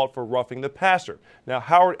was called for roughing the passer. Now,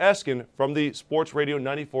 Howard Eskin from the Sports Radio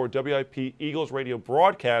 94 WIP Eagles radio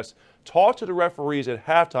broadcast talked to the referees at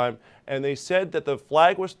halftime, and they said that the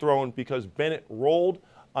flag was thrown because Bennett rolled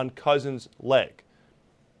on Cousins' leg.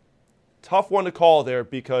 Tough one to call there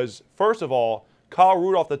because, first of all, Kyle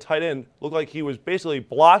Rudolph, the tight end, looked like he was basically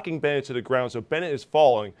blocking Bennett to the ground, so Bennett is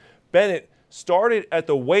falling. Bennett started at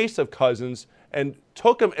the waist of Cousins and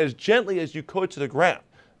took him as gently as you could to the ground.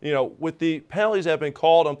 With the penalties that have been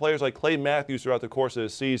called on players like Clay Matthews throughout the course of the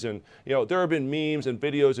season, there have been memes and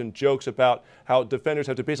videos and jokes about how defenders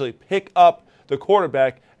have to basically pick up the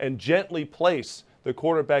quarterback and gently place the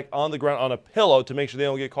quarterback on the ground on a pillow to make sure they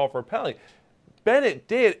don't get called for a penalty. Bennett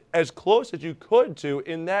did as close as you could to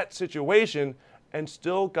in that situation and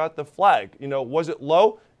still got the flag. Was it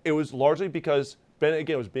low? It was largely because Bennett,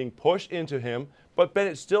 again, was being pushed into him, but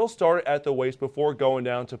Bennett still started at the waist before going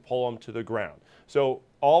down to pull him to the ground. So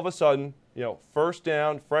all of a sudden, first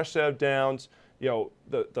down, fresh set of downs,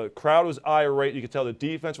 the crowd was irate. You could tell the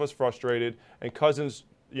defense was frustrated, and Cousins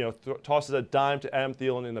tosses a dime to Adam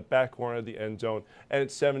Thielen in the back corner of the end zone, and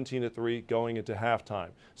it's 17-3 going into halftime.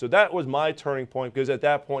 So that was my turning point, because at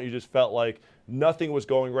that point you just felt like nothing was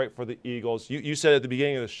going right for the Eagles. You said at the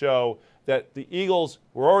beginning of the show that the Eagles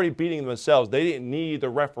were already beating themselves. They didn't need the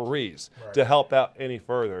referees to help out any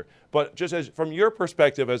further. But just as from your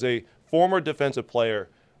perspective as a former defensive player,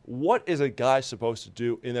 what is a guy supposed to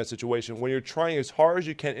do in that situation when you're trying as hard as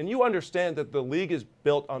you can? And you understand that the league is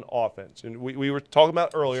built on offense. And we were talking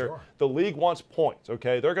about earlier, the league wants points,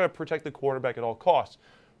 okay? They're going to protect the quarterback at all costs.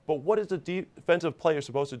 But what is the defensive player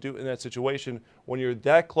supposed to do in that situation when you're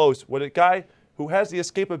that close with a guy who has the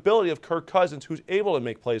escapability of Kirk Cousins, who's able to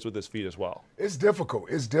make plays with his feet as well? It's difficult.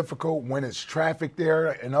 It's difficult when it's traffic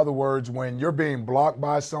there. In other words, when you're being blocked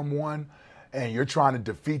by someone and you're trying to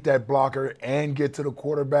defeat that blocker and get to the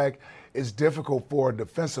quarterback, it's difficult for a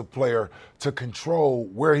defensive player to control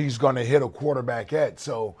where he's going to hit a quarterback at.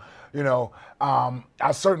 So,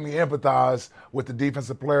 I certainly empathize with the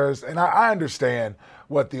defensive players, and I understand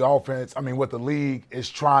what the league is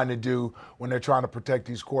trying to do when they're trying to protect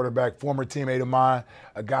these quarterbacks. Former teammate of mine,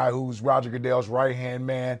 a guy who's Roger Goodell's right-hand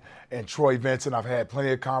man, and Troy Vincent, I've had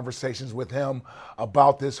plenty of conversations with him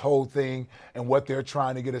about this whole thing and what they're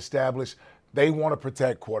trying to get established. They want to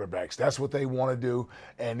protect quarterbacks. That's what they want to do.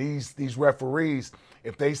 And these referees,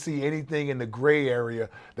 if they see anything in the gray area,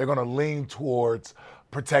 they're going to lean towards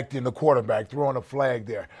protecting the quarterback, throwing a flag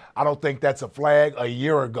there. I don't think that's a flag a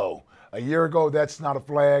year ago. A year ago, that's not a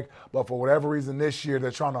flag, but for whatever reason this year,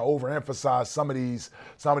 they're trying to overemphasize some of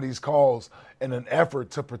these calls in an effort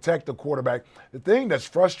to protect the quarterback. The thing that's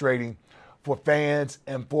frustrating for fans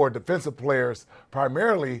and for defensive players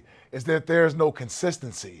primarily is that there's no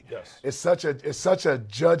consistency. Yes. It's such a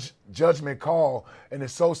judgment call, and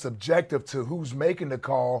it's so subjective to who's making the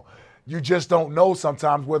call. You just don't know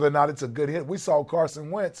sometimes whether or not it's a good hit. We saw Carson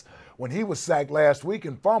Wentz when he was sacked last week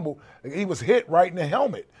and fumbled. He was hit right in the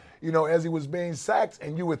helmet, as he was being sacked,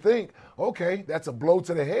 and you would think, okay, that's a blow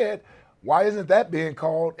to the head. Why isn't that being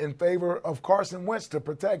called in favor of Carson Wentz to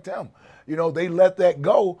protect him? They let that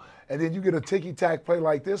go, and then you get a ticky-tack play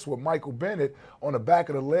like this with Michael Bennett on the back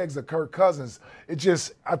of the legs of Kirk Cousins.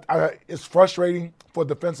 It's frustrating for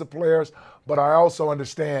defensive players, but I also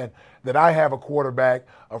understand that I have a quarterback,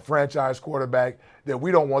 a franchise quarterback, that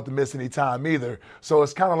we don't want to miss any time either. So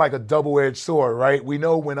it's kind of like a double-edged sword, right? We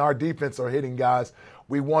know when our defense are hitting guys,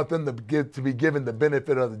 we want them to be given the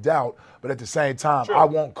benefit of the doubt, but at the same time, I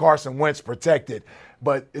want Carson Wentz protected.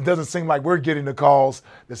 But it doesn't seem like we're getting the calls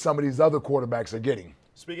that some of these other quarterbacks are getting.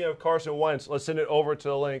 Speaking of Carson Wentz, let's send it over to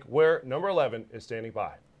the link where number 11 is standing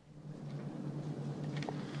by.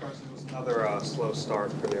 Carson, was another slow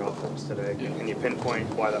start for the offense today. Can you pinpoint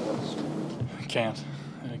why that was? I can't.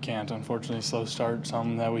 Unfortunately, slow start,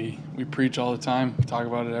 something that we preach all the time. We talk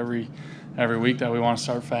about it every week that we want to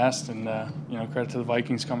start fast, and credit to the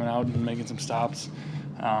Vikings coming out and making some stops.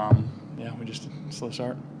 We just slow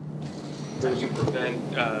start. How do you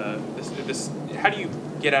prevent this? How do you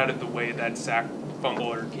get out of the way that sack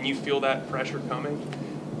fumble, or can you feel that pressure coming?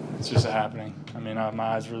 It's just happening. I mean,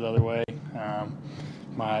 my eyes were the other way.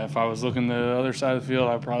 If I was looking the other side of the field,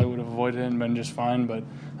 I probably would have avoided it and been just fine. But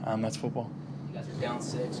that's football. You guys are down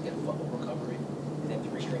 6, get a fumble recovery, and then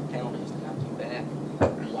 3 straight penalties to knock you back.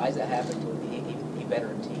 Why does that happen to a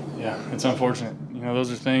veteran team? Yeah, it's unfortunate.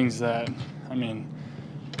 Those are things that,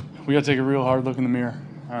 we got to take a real hard look in the mirror.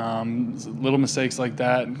 Little mistakes like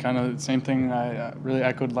that, kind of the same thing I really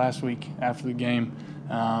echoed last week after the game.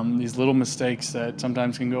 These little mistakes that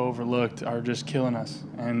sometimes can go overlooked are just killing us.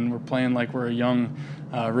 And we're playing like we're a young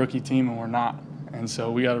rookie team, and we're not. And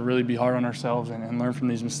so we got to really be hard on ourselves and learn from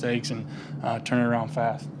these mistakes and turn it around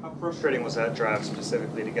fast. How frustrating was that drive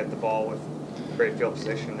specifically to get the ball with great field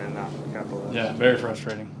position and not capitalize? Yeah, very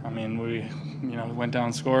frustrating. We went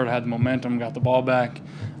down, scored, had the momentum, got the ball back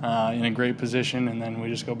in a great position, and then we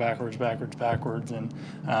just go backwards, and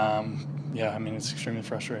it's extremely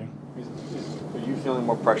frustrating. Are you feeling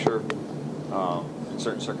more pressure in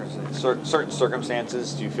certain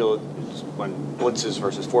circumstances? Do you feel it when blitzes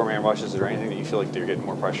versus 4-man rushes? Is there anything that you feel like you're getting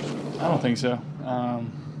more pressure? I don't think so.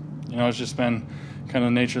 It's just been kind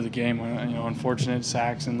of the nature of the game. Unfortunate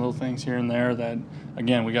sacks and little things here and there that,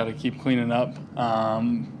 again, we got to keep cleaning up.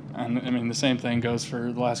 The same thing goes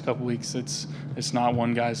for the last couple weeks. It's not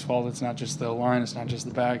one guy's fault. It's not just the line. It's not just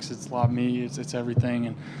the backs. It's a lot of me. It's everything.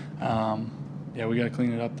 And we got to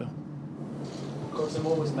clean it up though. Carson,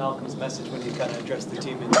 what was Malcolm's message when you kind of addressed the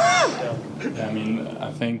team?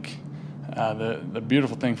 I think the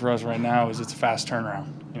beautiful thing for us right now is it's a fast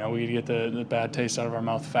turnaround. We get the bad taste out of our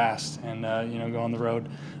mouth fast and, go on the road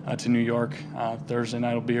to New York. Thursday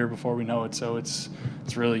night will be here before we know it. So it's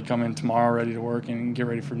really come in tomorrow ready to work and get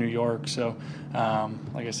ready for New York. So,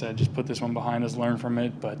 like I said, just put this one behind us, learn from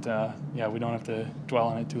it. But, we don't have to dwell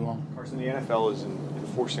on it too long. Carson, the NFL is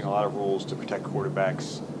enforcing a lot of rules to protect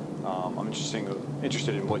quarterbacks. I'm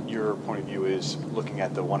interested in what your point of view is looking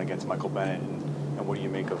at the one against Michael Bennett and what do you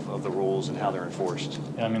make of the rules and how they're enforced?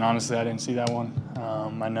 Yeah, honestly, I didn't see that one.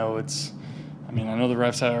 I know the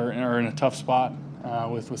refs are in a tough spot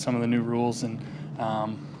with some of the new rules, and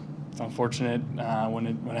it's unfortunate when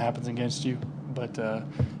it happens against you. But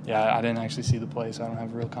I didn't actually see the play, so I don't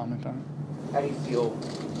have a real comment on it. How do you feel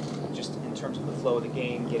just in terms of the flow of the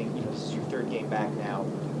game, getting, this is your 3rd game back now,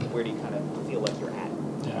 where do you kind of feel like you're at?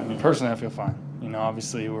 Yeah, personally I feel fine.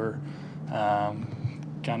 Obviously we're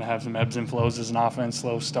kind of have some ebbs and flows as an offense,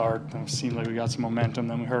 slow start. It seemed like we got some momentum,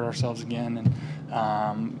 then we hurt ourselves again. And,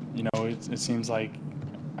 it seems like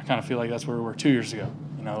I kind of feel like that's where we were 2 years ago.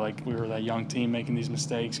 Like we were that young team making these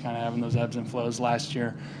mistakes, kind of having those ebbs and flows. Last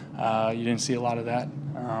year, you didn't see a lot of that.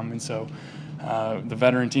 The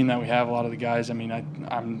veteran team that we have, a lot of the guys,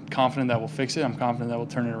 I'm confident that we'll fix it. I'm confident that we'll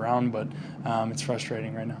turn it around, but it's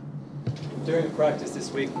frustrating right now. During practice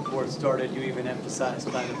this week before it started, you even emphasized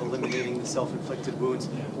kind of eliminating the self-inflicted wounds.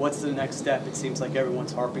 What's the next step? It seems like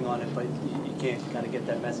everyone's harping on it, but you can't kind of get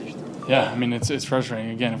that message through. Yeah, I mean, it's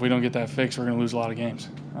frustrating. Again, if we don't get that fixed, we're going to lose a lot of games.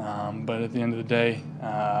 But at the end of the day,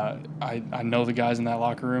 I know the guys in that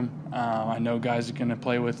locker room. I know guys are going to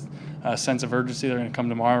play with a sense of urgency. They're going to come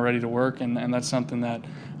tomorrow ready to work, and that's something that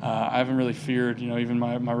I haven't really feared. You know, even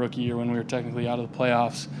my rookie year when we were technically out of the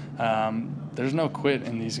playoffs, there's no quit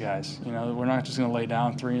in these guys. You know, we're not just going to lay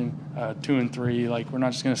down 2 and 3. Like, we're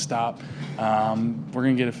not just going to stop. We're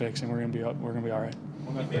going to get it fixed, and we're going to be all right.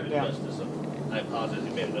 I apologize,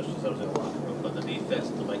 you made an adjustment. I was in the locker room, but the defense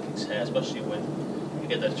the Vikings had, especially when you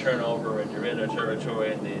get that turnover and you're in their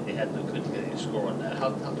territory and they couldn't get any score on that.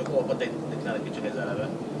 How difficult, but they kind of get you guys out of that.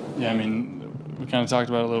 Yeah, I mean, we kind of talked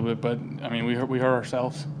about it a little bit, but I mean, we hurt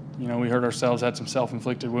ourselves. You know, we hurt ourselves, had some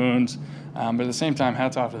self-inflicted wounds, but at the same time,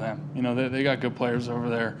 hats off to them. You know, they got good players over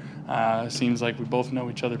there. Seems like we both know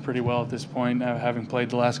each other pretty well at this point, having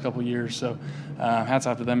played the last couple of years. So, hats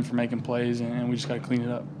off to them for making plays, and we just got to clean it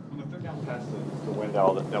up. Pass the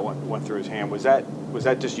Wendell that went through his hand. Was that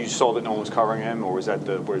just you saw that no one was covering him, or was that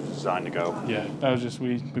where it was designed to go? Yeah, that was just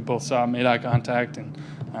we both saw, made eye contact, and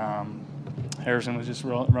Harrison was just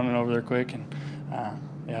running over there quick, and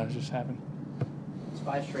yeah, it just happened. It's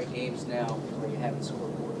 5 straight games now where you haven't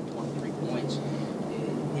scored more than 23 points.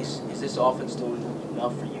 Is this offense doing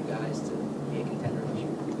enough for you guys to be a contender this year?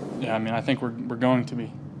 Yeah, I mean, I think we're going to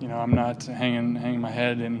be. You know, I'm not hanging my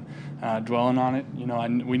head and dwelling on it. You know,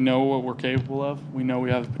 we know what we're capable of. We know we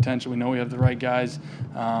have the potential. We know we have the right guys.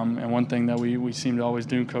 And one thing that we seem to always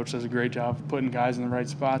do, Coach does a great job of putting guys in the right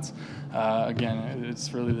spots. Again,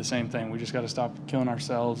 it's really the same thing. We just got to stop killing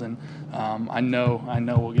ourselves. And I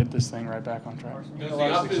know we'll get this thing right back on track. Does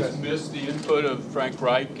the offense miss the input of Frank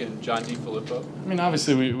Reich and John DeFilippo? I mean,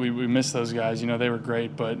 obviously we miss those guys. You know, they were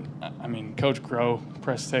great. But, I mean, Coach Groh,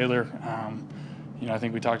 Press Taylor, you know, I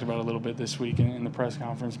think we talked about it a little bit this week in the press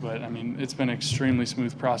conference, but I mean, it's been an extremely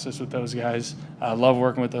smooth process with those guys. I love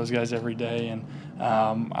working with those guys every day, and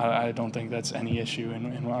I don't think that's any issue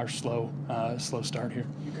in our slow start here.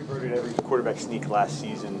 You converted every quarterback sneak last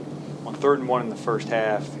season. On 3rd and 1 in the first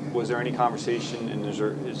half, was there any conversation, and is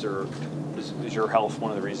your health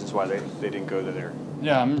one of the reasons why they didn't go to there?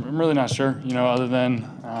 Yeah, I'm really not sure. You know, other than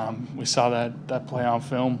we saw that play on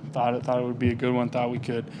film, thought it would be a good one, thought we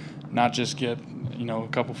could not just get, you know, a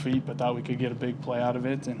couple feet, but thought we could get a big play out of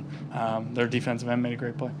it, and their defensive end made a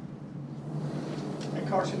great play. And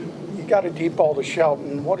Carson, you got a deep ball to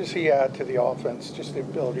Shelton. What does he add to the offense, just the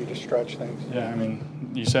ability to stretch things? Yeah, I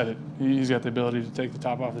mean, you said it. He's got the ability to take the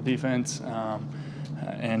top off the defense,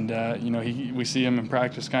 and you know, we see him in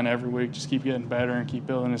practice kind of every week, just keep getting better and keep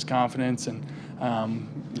building his confidence, and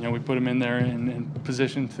you know, we put him in there in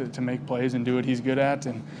position to make plays and do what he's good at,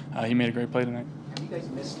 and he made a great play tonight. Have you guys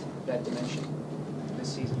missed that dimension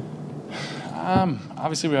this season?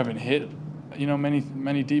 Obviously, we haven't hit, you know,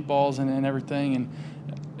 many deep balls and everything, and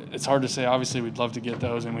it's hard to say. Obviously, we'd love to get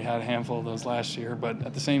those, and we had a handful of those last year. But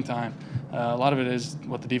at the same time, a lot of it is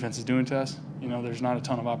what the defense is doing to us. You know, there's not a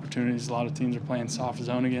ton of opportunities. A lot of teams are playing soft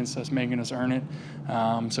zone against us, making us earn it.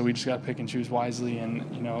 So we just got to pick and choose wisely.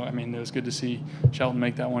 And, you know, I mean, it was good to see Shelton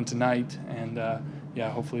make that one tonight. And,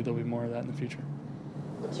 yeah, hopefully there'll be more of that in the future.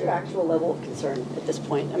 What's your actual level of concern at this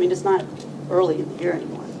point? I mean, it's not early in the year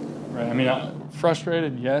anymore. Right. I mean,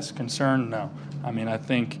 frustrated, yes. Concerned, no. I mean, I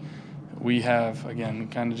think we have, again,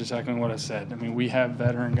 kind of just echoing what I said. I mean, we have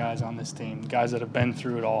veteran guys on this team, guys that have been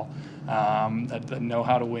through it all, that know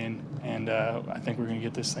how to win, and I think we're going to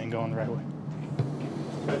get this thing going the right way.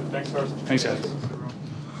 Thanks, Carson. Thanks, guys.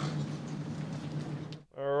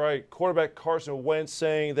 All right, quarterback Carson Wentz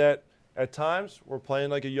saying that at times we're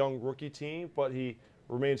playing like a young rookie team, but he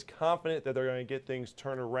remains confident that they're going to get things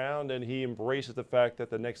turned around, and he embraces the fact that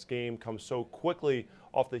the next game comes so quickly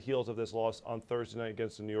off the heels of this loss on Thursday night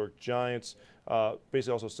against the New York Giants.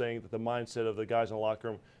 Basically also saying that the mindset of the guys in the locker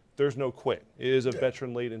room, there's no quit. It is a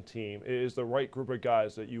veteran-laden team. It is the right group of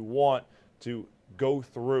guys that you want to go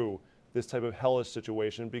through this type of hellish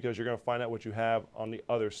situation, because you're going to find out what you have on the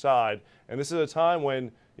other side. And this is a time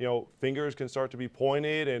when, you know, fingers can start to be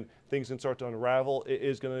pointed and things can start to unravel. It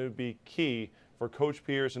is going to be key for Coach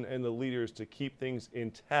Pierce and the leaders to keep things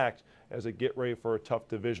intact as they get ready for a tough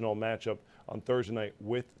divisional matchup on Thursday night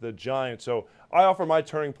with the Giants. So I offer my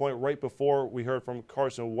turning point right before we heard from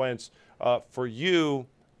Carson Wentz. For you,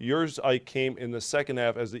 yours came in the second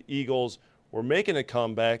half as the Eagles were making a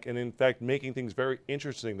comeback and, in fact, making things very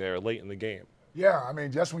interesting there late in the game. Yeah, I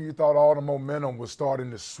mean, just when you thought all the momentum was starting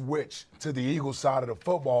to switch to the Eagles side of the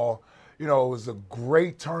football, you know, it was a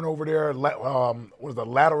great turnover there. Was a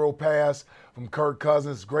lateral pass from Kirk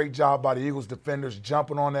Cousins. Great job by the Eagles defenders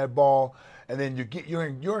jumping on that ball. And then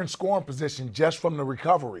you're in scoring position just from the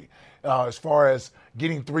recovery as far as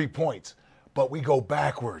getting 3 points. but we go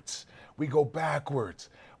backwards. We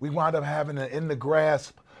wind up having an in the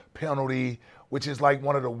grasp penalty, which is like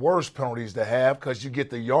one of the worst penalties to have because you get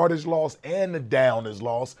the yardage loss and the down is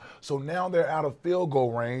lost. So now they're out of field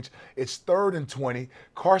goal range. It's 3rd and 20.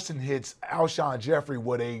 Carson hits Alshon Jeffrey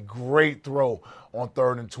with a great throw on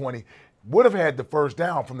 3rd and 20. Would have had the first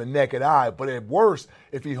down from the naked eye, but at worst,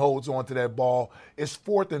 if he holds on to that ball, it's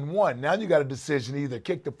 4th and 1. Now you got a decision, either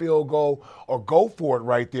kick the field goal or go for it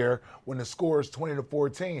right there when the score is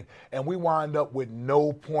 20-14. And we wind up with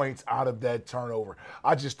no points out of that turnover.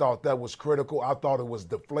 I just thought that was critical. I thought it was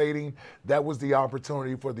deflating. That was the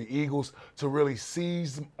opportunity for the Eagles to really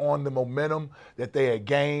seize on the momentum that they had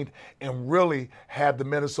gained and really have the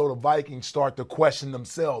Minnesota Vikings start to question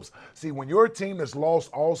themselves. See, when you're a team that's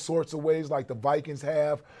lost all sorts of ways like the Vikings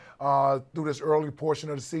have through this early portion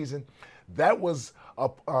of the season, that was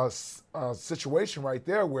a situation right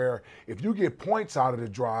there where if you get points out of the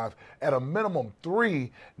drive, at a minimum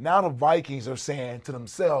 3, now the Vikings are saying to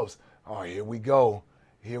themselves, oh, here we go,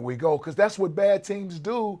 because that's what bad teams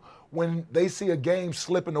do when they see a game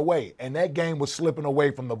slipping away, and that game was slipping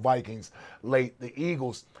away from the Vikings late. The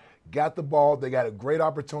Eagles got the ball. They got a great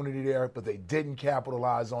opportunity there, but they didn't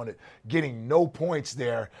capitalize on it. Getting no points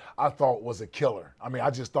there, I thought was a killer. I mean, I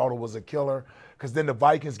just thought it was a killer because then the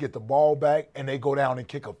Vikings get the ball back and they go down and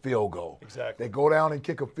kick a field goal. Exactly. They go down and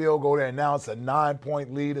kick a field goal there, and now it's a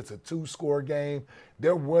 9-point lead. It's a 2-score game.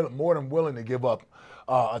 They're more than willing to give up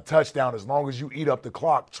a touchdown as long as you eat up the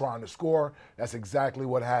clock trying to score. That's exactly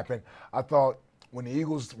what happened. I thought when the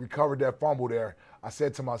Eagles recovered that fumble there, I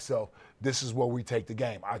said to myself, this is where we take the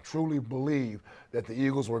game. I truly believe that the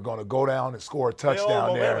Eagles were going to go down and score a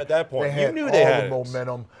touchdown there. At that point, they had you knew they had all the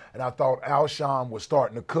momentum, and I thought Alshon was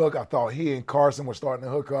starting to cook. I thought he and Carson were starting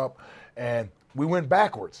to hook up, and we went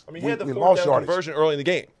backwards. I mean, he had the 4th down conversion early in the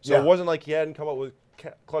game, so it wasn't like he hadn't come up with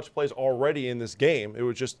clutch plays already in this game. It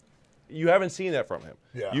was just you haven't seen that from him.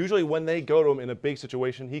 Yeah. Usually when they go to him in a big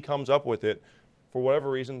situation, he comes up with it. For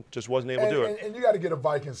whatever reason, just wasn't able to do it. And you got to get a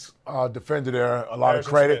Vikings defender there a lot Harrison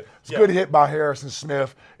of credit. Smith. It's a good hit by Harrison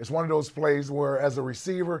Smith. It's one of those plays where, as a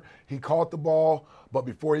receiver, he caught the ball, but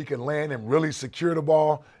before he could land and really secure the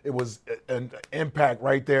ball, it was an impact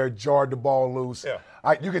right there, jarred the ball loose.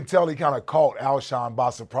 Yeah. You can tell he kind of caught Alshon by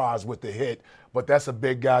surprise with the hit, but that's a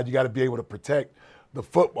big guy. You got to be able to protect the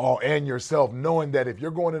football and yourself, knowing that if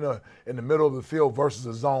you're going in the middle of the field versus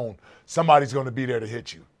a zone, somebody's going to be there to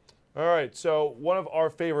hit you. All right, so one of our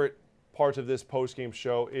favorite parts of this postgame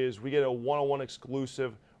show is we get a one-on-one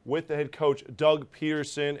exclusive with the head coach, Doug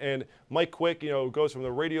Peterson. And Mike Quick, goes from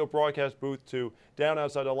the radio broadcast booth to down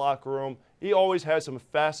outside the locker room. He always has some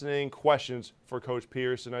fascinating questions for Coach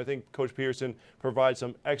Peterson. I think Coach Peterson provides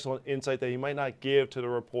some excellent insight that he might not give to the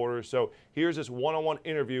reporters. So here's this one-on-one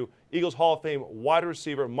interview, Eagles Hall of Fame wide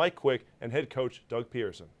receiver Mike Quick and head coach Doug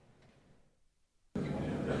Peterson.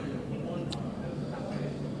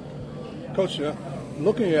 Coach, now,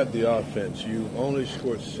 looking at the offense, you only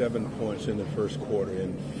scored 7 points in the first quarter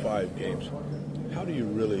in 5 games. How do you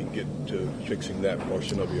really get to fixing that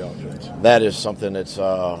portion of the offense? That is something that's,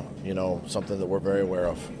 something that we're very aware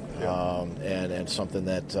of. And something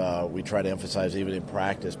that we try to emphasize even in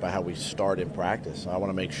practice by how we start in practice. I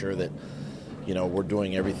want to make sure that, we're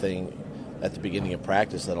doing everything at the beginning of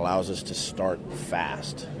practice that allows us to start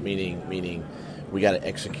fast, meaning we got to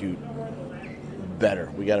execute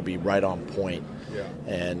better. We got to be right on point. Yeah.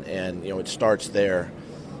 And it starts there.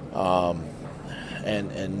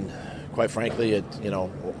 And quite frankly,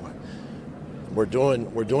 we're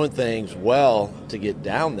doing things well to get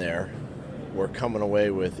down there. We're coming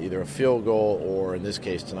away with either a field goal or, in this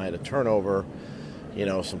case tonight, a turnover,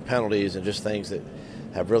 some penalties and just things that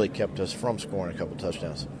have really kept us from scoring a couple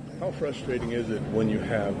touchdowns. How frustrating is it when you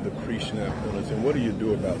have the pre-snap penalties, and what do you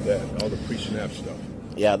do about that, all the pre-snap stuff?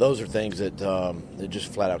 Yeah, those are things that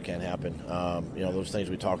just flat out can't happen. Those things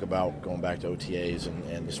we talk about going back to OTAs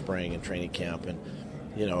and the spring and training camp, and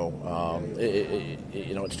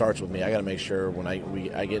it starts with me. I got to make sure when I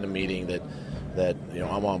get in a meeting that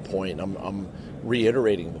I'm on point. I'm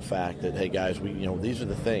reiterating the fact that, hey guys, these are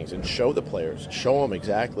the things, and show the players, show them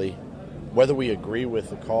exactly whether we agree with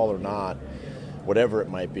the call or not, whatever it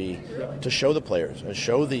might be, to show the players and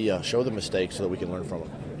show the mistakes so that we can learn from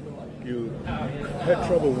them. You had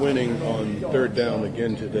trouble winning on third down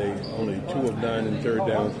again today, only 2 of 9 in third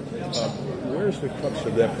downs. Where's the crux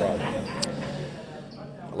of that problem?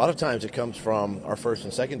 A lot of times it comes from our first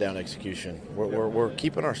and second down execution. We're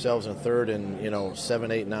keeping ourselves in third and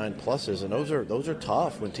 7, 8, 9 pluses, and those are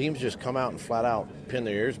tough. When teams just come out and flat out pin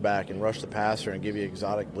their ears back and rush the passer and give you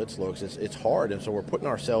exotic blitz looks, it's hard, and so we're putting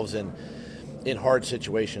ourselves in in hard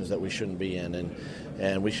situations that we shouldn't be in,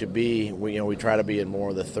 and we should be. We try to be in more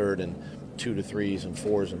of the 3rd and 2 to 3s and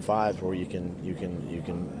 4s and 5s where you can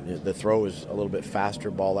the throw is a little bit faster,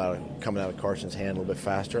 ball coming out of Carson's hand a little bit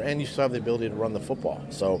faster, and you still have the ability to run the football.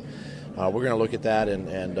 So we're going to look at that,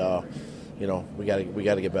 and we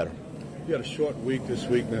got to get better. You had a short week this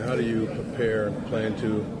week. Now, how do you prepare and plan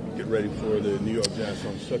to get ready for the New York Giants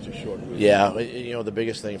on such a short week? Yeah, the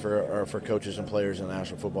biggest thing for coaches and players in the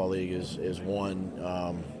National Football League is one,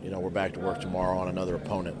 we're back to work tomorrow on another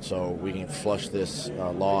opponent, so we can flush this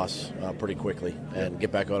loss pretty quickly and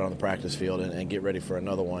get back out on the practice field and get ready for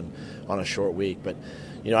another one on a short week. But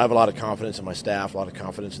I have a lot of confidence in my staff, a lot of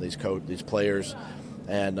confidence in these players.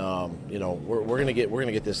 And we're gonna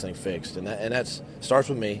get this thing fixed, and that starts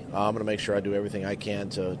with me. I'm gonna make sure I do everything I can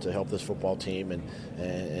to help this football team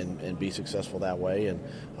and be successful that way. And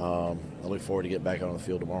I look forward to getting back out on the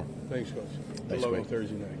field tomorrow. Thanks, Coach. Thanks, Good luck on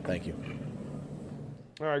Thursday night. Thank you.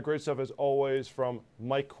 All right, great stuff as always from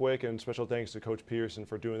Mike Quick, and special thanks to Coach Peterson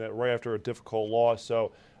for doing that right after a difficult loss.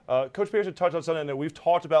 So, Coach Peterson touched on something that we've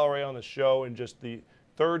talked about already on the show, and just the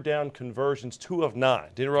 3rd down conversions, 2 of 9.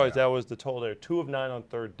 Didn't realize that was the total there. 2 of 9 on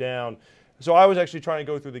 3rd down. So I was actually trying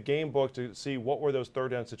to go through the game book to see what were those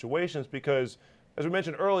 3rd down situations, because as we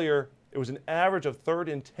mentioned earlier, it was an average of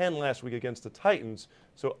 3rd and 10 last week against the Titans.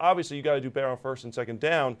 So obviously you got to do better on 1st and 2nd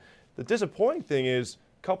down. The disappointing thing is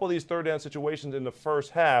a couple of these 3rd down situations in the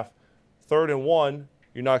first half, 3rd and 1,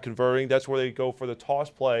 you're not converting. That's where they go for the toss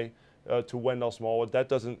play to Wendell Smallwood. That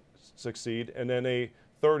doesn't succeed. And then a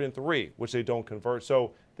 3rd and 3, which they don't convert.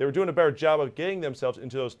 So they were doing a better job of getting themselves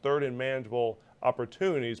into those 3rd and manageable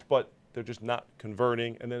opportunities, but they're just not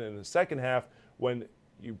converting. And then in the second half, when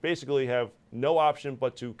you basically have no option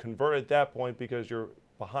but to convert at that point because you're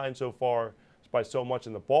behind so far by so much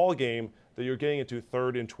in the ball game, that you're getting into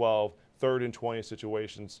 3rd and 12, 3rd and 20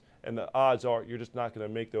 situations, and the odds are you're just not going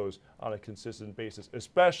to make those on a consistent basis,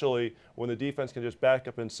 especially when the defense can just back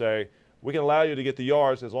up and say, we can allow you to get the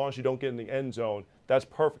yards as long as you don't get in the end zone. That's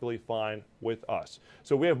perfectly fine with us.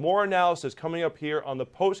 So we have more analysis coming up here on the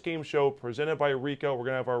post-game show presented by Rico. We're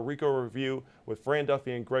going to have our Rico review with Fran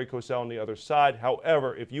Duffy and Greg Cosell on the other side.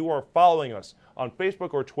 However, if you are following us on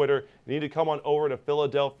Facebook or Twitter, you need to come on over to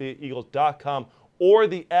PhiladelphiaEagles.com or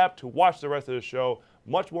the app to watch the rest of the show.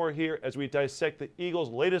 Much more here as we dissect the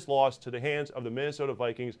Eagles' latest loss to the hands of the Minnesota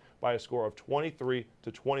Vikings by a score of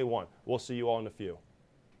 23-21. We'll see you all in a few.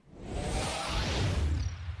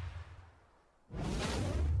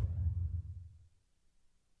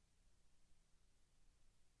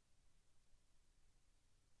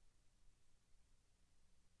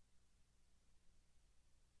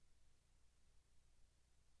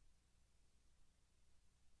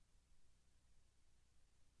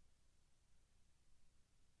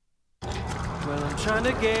 Well, I'm trying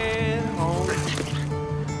to get home,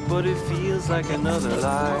 but it feels like another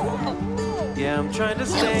lie. Yeah, I'm trying to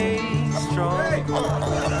stay strong.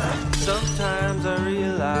 Sometimes I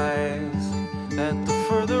realize that the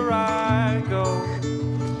further I go,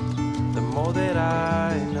 the more that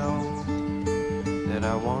I know that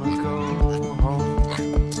I want to go home.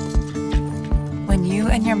 When you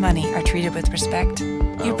and your money are treated with respect,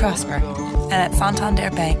 you prosper. And at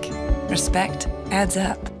Santander Bank, respect adds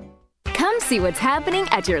up. Come see what's happening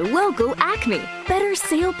at your local Acme. Better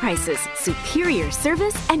sale prices, superior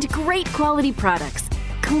service, and great quality products.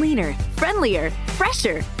 Cleaner, friendlier,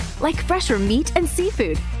 fresher. Like fresher meat and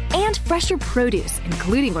seafood. And fresher produce,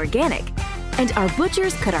 including organic. And our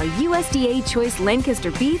butchers cut our USDA Choice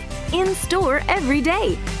Lancaster beef in store every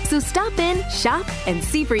day. So stop in, shop, and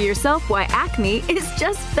see for yourself why Acme is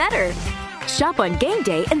just better. Shop on game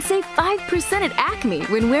day and save 5% at Acme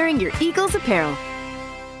when wearing your Eagles apparel.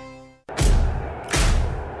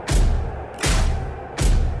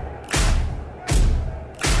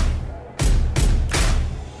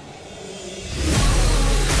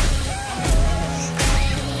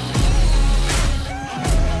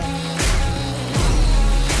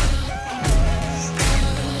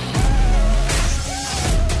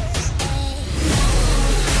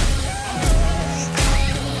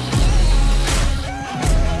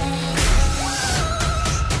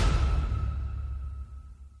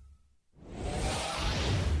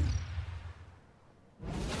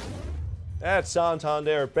 At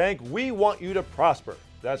Santander Bank, we want you to prosper.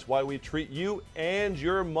 That's why we treat you and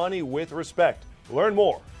your money with respect. Learn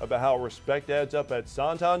more about how respect adds up at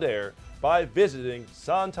Santander by visiting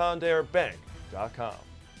santanderbank.com.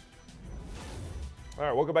 All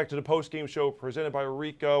right, welcome back to the post-game show presented by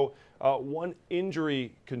Rico. One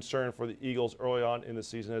injury concern for the Eagles early on in the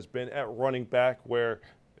season has been at running back where,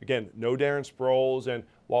 again, no Darren Sproles, and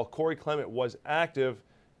while Corey Clement was active,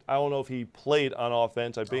 I don't know if he played on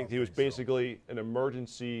offense. I think he was basically an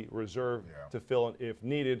emergency reserve to fill in if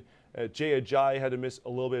needed. Jay Ajayi had to miss a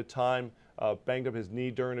little bit of time, banged up his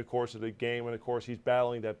knee during the course of the game, and of course he's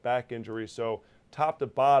battling that back injury. So top to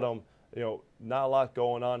bottom, not a lot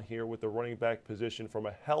going on here with the running back position from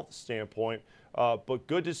a health standpoint. But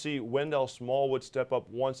good to see Wendell Smallwood step up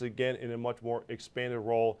once again in a much more expanded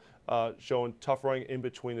role, showing tough running in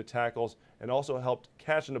between the tackles and also helped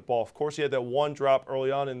catching the ball. Of course, he had that one drop early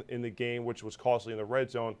on in the game, which was costly in the red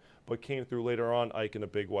zone, but came through later on, Ike, in a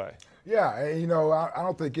big way. Yeah, I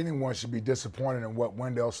don't think anyone should be disappointed in what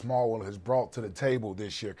Wendell Smallwood has brought to the table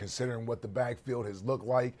this year, considering what the backfield has looked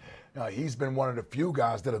like. He's been one of the few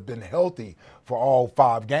guys that have been healthy for all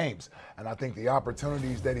 5 games. And I think the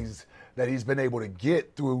opportunities that he's been able to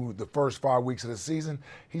get through the first 5 weeks of the season,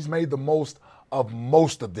 he's made the most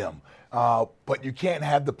of them. But you can't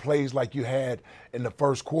have the plays like you had in the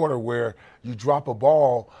first quarter where you drop a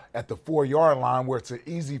ball at the 4-yard line where it's an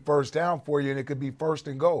easy first down for you and it could be first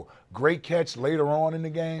and goal. Great catch later on in the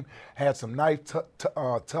game, had some nice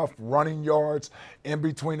tough running yards in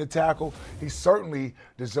between the tackle. He certainly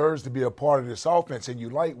deserves to be a part of this offense, and you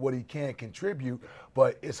like what he can contribute,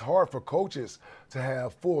 but it's hard for coaches to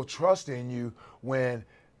have full trust in you when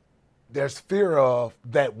there's fear of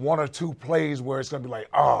that 1 or 2 plays where it's going to be like,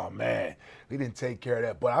 oh, man, he didn't take care of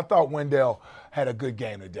that. But I thought Wendell had a good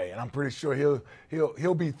game today, and I'm pretty sure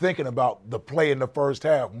he'll be thinking about the play in the first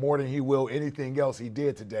half more than he will anything else he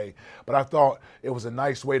did today. But I thought it was a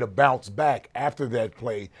nice way to bounce back after that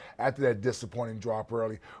play, after that disappointing drop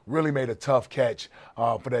early. Really made a tough catch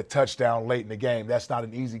for that touchdown late in the game. That's not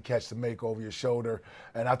an easy catch to make over your shoulder,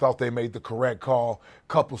 and I thought they made the correct call.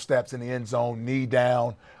 Couple steps in the end zone, knee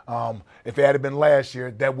down. If it had been last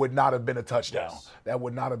year, that would not have been a touchdown. Yes. That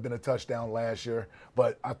would not have been a touchdown last year,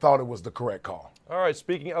 but I thought it was the correct call. All right,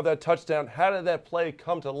 speaking of that touchdown, how did that play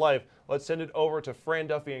come to life? Let's send it over to Fran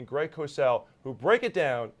Duffy and Greg Cosell, who break it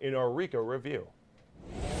down in our Rico review.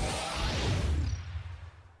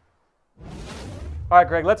 All right,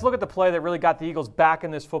 Greg, let's look at the play that really got the Eagles back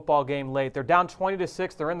in this football game late. They're down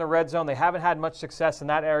 20-6. They're in the red zone. They haven't had much success in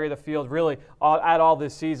that area of the field really at all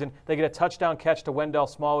this season. They get a touchdown catch to Wendell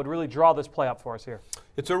Smallwood. Really draw this play up for us here.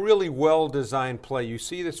 It's a really well-designed play. You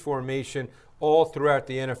see this formation all throughout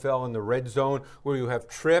the NFL in the red zone where you have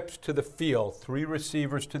trips to the field, 3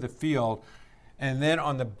 receivers to the field, and then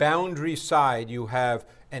on the boundary side you have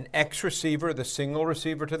an X receiver, the single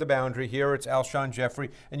receiver to the boundary. Here it's Alshon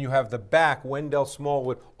Jeffrey, and you have the back, Wendell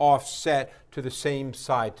Smallwood, offset to the same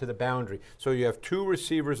side, to the boundary. So you have 2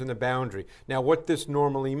 receivers in the boundary. Now what this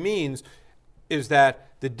normally means is that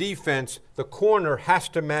the defense, the corner, has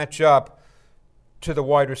to match up to the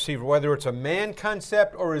wide receiver. Whether it's a man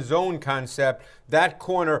concept or a zone concept, that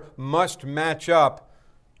corner must match up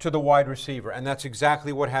to the wide receiver, and that's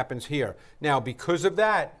exactly what happens here. Now, because of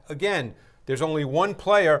that, again, there's only one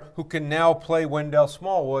player who can now play Wendell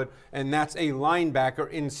Smallwood, and that's a linebacker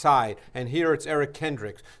inside. And here it's Eric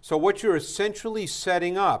Kendricks. So what you're essentially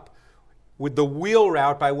setting up with the wheel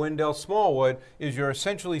route by Wendell Smallwood is you're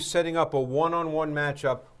essentially setting up a one-on-one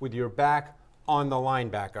matchup with your back on the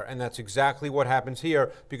linebacker. And that's exactly what happens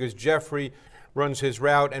here because Jeffrey runs his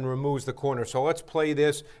route and removes the corner. So let's play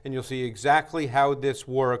this, and you'll see exactly how this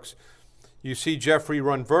works. You see Jeffrey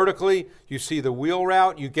run vertically, you see the wheel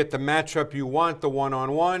route, you get the matchup you want, the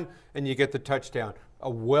one-on-one, and you get the touchdown. A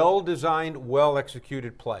well-designed,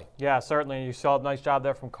 well-executed play. Yeah, certainly. You saw a nice job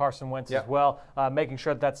there from Carson Wentz as well, making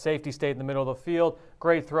sure that safety stayed in the middle of the field.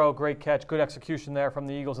 Great throw, great catch, good execution there from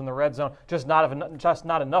the Eagles in the red zone. Just not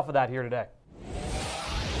enough of that here today.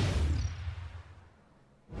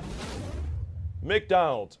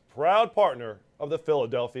 McDonald's, proud partner of the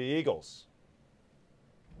Philadelphia Eagles.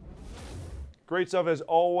 Great stuff as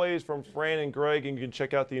always from Fran and Greg, and you can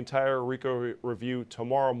check out the entire Rico review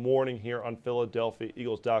tomorrow morning here on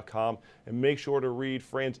PhiladelphiaEagles.com. And make sure to read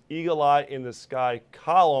Fran's Eagle Eye in the Sky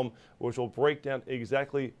column, which will break down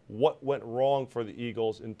exactly what went wrong for the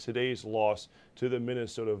Eagles in today's loss to the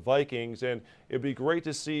Minnesota Vikings. And it'd be great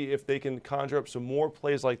to see if they can conjure up some more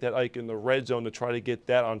plays like that, Ike, in the red zone to try to get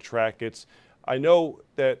that on track. I know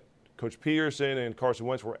that Coach Peterson and Carson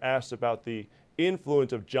Wentz were asked about the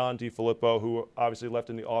influence of John DeFilippo, who obviously left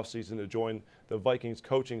in the offseason to join the Vikings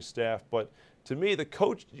coaching staff. But to me, the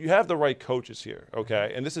coach, you have the right coaches here,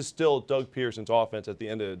 okay? And this is still Doug Peterson's offense at the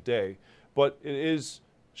end of the day. But it is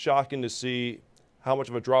shocking to see how much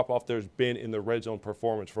of a drop-off there's been in the red zone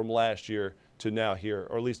performance from last year to now here,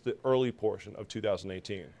 or at least the early portion of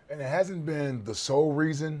 2018. And it hasn't been the sole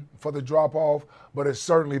reason for the drop-off, but it's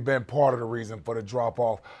certainly been part of the reason for the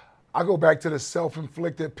drop-off. I go back to the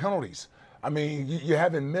self-inflicted penalties. I mean, you're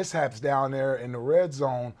having mishaps down there in the red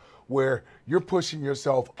zone where you're pushing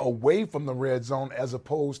yourself away from the red zone as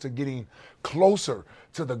opposed to getting closer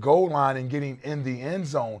to the goal line and getting in the end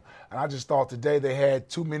zone. And I just thought today they had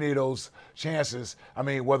too many of those chances. I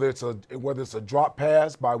mean, whether it's a drop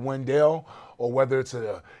pass by Wendell or whether it's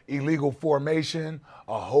an illegal formation,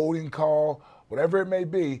 a holding call, whatever it may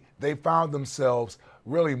be, they found themselves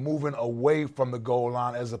really moving away from the goal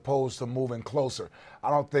line as opposed to moving closer. I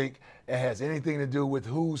don't think it has anything to do with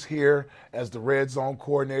who's here as the red zone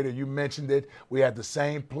coordinator. You mentioned it. We had the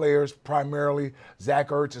same players primarily. Zach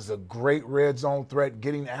Ertz is a great red zone threat.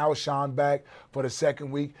 Getting Alshon back for the second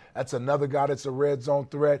week, that's another guy that's a red zone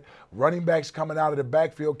threat. Running backs coming out of the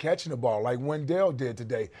backfield catching the ball like Wendell did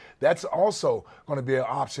today. That's also going to be an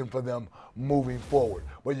option for them moving forward.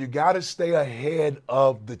 But you got to stay ahead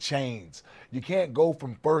of the chains. You can't go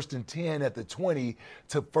from 1st and 10 at the 20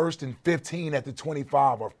 to 1st and 15 at the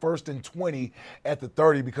 25 or 1st and 20 at the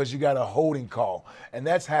 30 because you got a holding call. And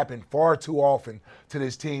that's happened far too often to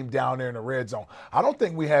this team down there in the red zone. I don't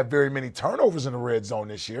think we have very many turnovers in the red zone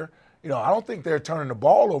this year. You know, I don't think they're turning the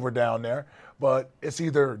ball over down there, but it's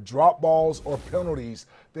either drop balls or penalties,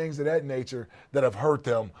 things of that nature that have hurt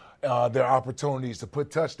them, their opportunities to put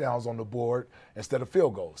touchdowns on the board instead of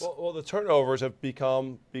field goals. Well, the turnovers have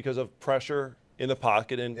become because of pressure in the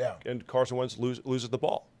pocket and Carson Wentz loses the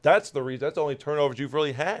ball. That's the reason. That's the only turnovers you've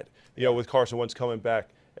really had, with Carson Wentz coming back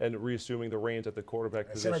and reassuming the reins at the quarterback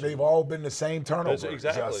position. They've all been the same turnover.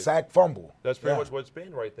 Exactly. It's a sack fumble. That's pretty much what it's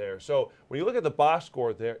been right there. So when you look at the box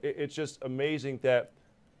score there, it's just amazing that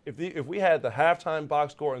if we had the halftime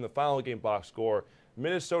box score and the final game box score,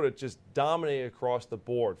 Minnesota just dominated across the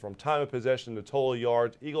board from time of possession to total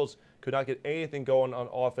yards. Eagles could not get anything going on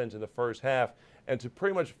offense in the first half. And to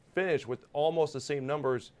pretty much finish with almost the same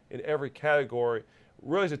numbers in every category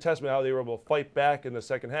really is a testament to how they were able to fight back in the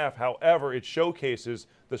second half. However, it showcases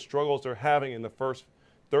the struggles they're having in the first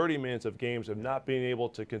 30 minutes of games of not being able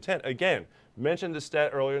to contend. Again, mentioned the stat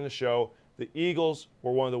earlier in the show, the Eagles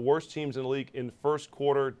were one of the worst teams in the league in first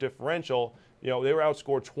quarter differential. They were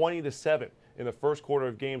outscored 20-7 in the first quarter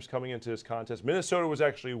of games coming into this contest. Minnesota was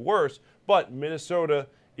actually worse, but Minnesota,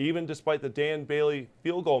 even despite the Dan Bailey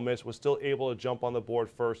field goal miss, was still able to jump on the board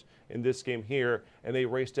first in this game here, and they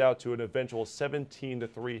raced out to an eventual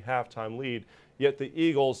 17-3 halftime lead. Yet the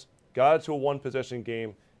Eagles got it to a one-possession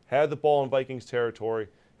game, had the ball in Vikings territory,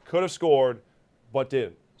 could have scored, but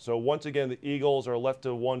didn't. So once again, the Eagles are left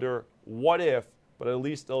to wonder what if, but at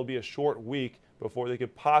least it'll be a short week before they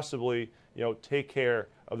could possibly, take care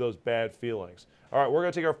of those bad feelings. All right, we're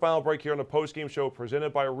going to take our final break here on the postgame show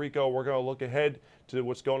presented by Rico. We're going to look ahead to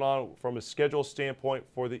what's going on from a schedule standpoint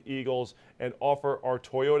for the Eagles and offer our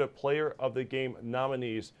Toyota Player of the Game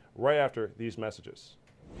nominees right after these messages.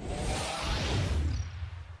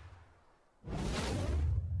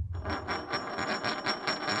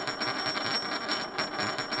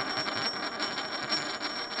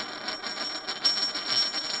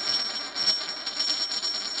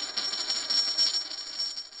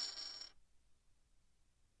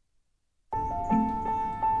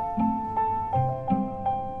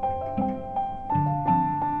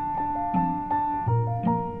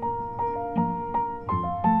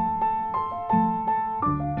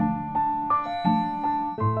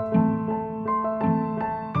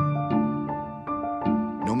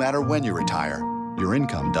 No matter when you retire, your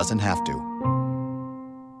income doesn't have to.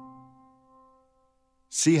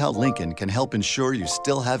 See how Lincoln can help ensure you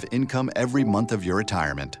still have income every month of your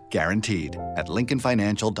retirement, guaranteed, at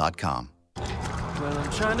lincolnfinancial.com. Well,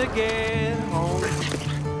 I'm trying to get home,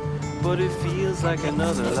 but it feels like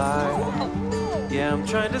another lie. Yeah, I'm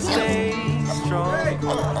trying to stay strong.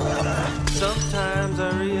 Sometimes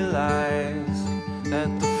I realize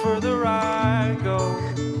that the further I go,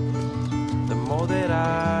 the more that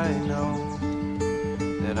I know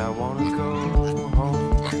that I want to go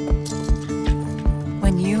home.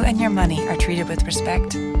 When you and your money are treated with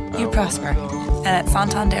respect, you prosper. And at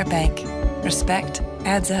Santander Bank, respect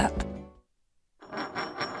adds up.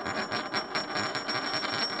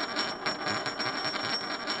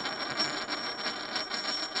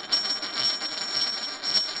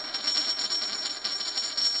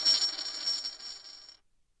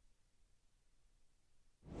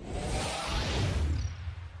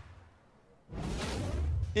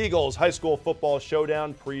 Eagles High School Football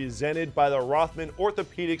Showdown presented by the Rothman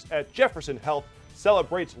Orthopedics at Jefferson Health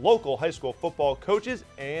celebrates local high school football coaches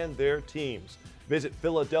and their teams. Visit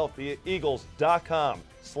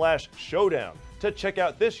PhiladelphiaEagles.com/showdown to check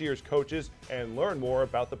out this year's coaches and learn more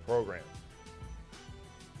about the program.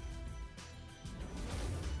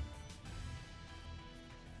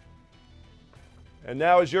 And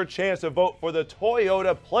now is your chance to vote for the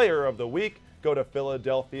Toyota Player of the Week. Go to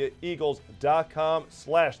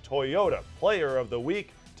PhiladelphiaEagles.com/Toyota Player of the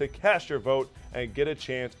Week to cast your vote and get a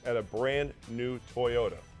chance at a brand new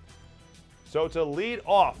Toyota. So to lead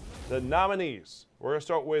off the nominees, we're going to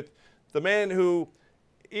start with the man who,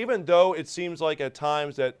 even though it seems like at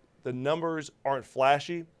times that the numbers aren't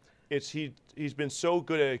flashy, he's been so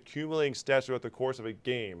good at accumulating stats throughout the course of a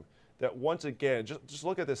game that once again, just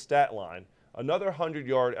look at the stat line. Another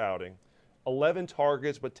 100-yard outing, 11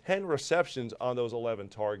 targets, but 10 receptions on those 11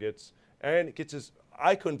 targets, and gets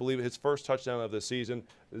I couldn't believe it, his first touchdown of the season.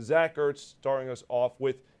 Zach Ertz starting us off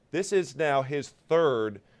with, this is now his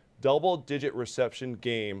third double-digit reception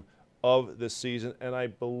game of the season, and I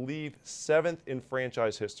believe 7th in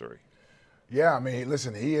franchise history. Yeah, I mean,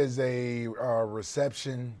 listen, he is a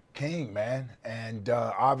reception king, man. And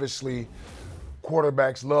obviously,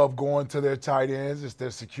 quarterbacks love going to their tight ends. It's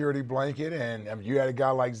their security blanket. And I mean, you had a guy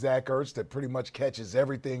like Zach Ertz that pretty much catches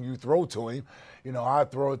everything you throw to him. You know, I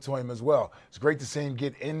throw it to him as well. It's great to see him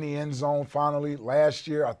get in the end zone finally. Last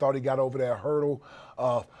year, I thought he got over that hurdle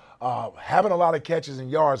of having a lot of catches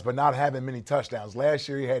and yards, but not having many touchdowns. Last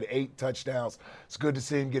year, he had 8 touchdowns. It's good to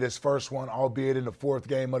see him get his first one, albeit in the 4th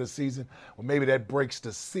game of the season. Well, maybe that breaks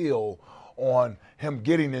the seal on him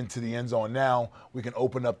getting into the end zone. Now we can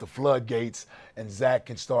open up the floodgates, and Zach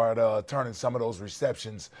can start turning some of those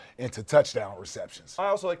receptions into touchdown receptions. I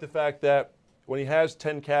also like the fact that when he has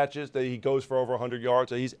 10 catches, that he goes for over 100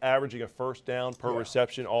 yards, that he's averaging a first down per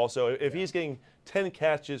reception also. If he's getting 10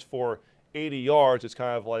 catches for 80 yards, it's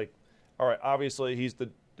kind of like, all right, obviously he's the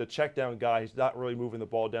check down guy. He's not really moving the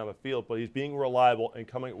ball down the field, but he's being reliable and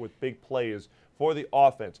coming up with big plays for the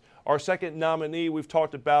offense. Our second nominee, we've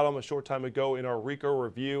talked about him a short time ago in our Rico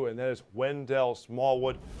review, and that is Wendell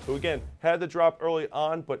Smallwood, who again had the drop early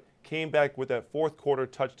on, but came back with that 4th quarter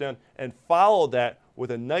touchdown and followed that with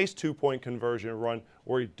a nice 2-point conversion run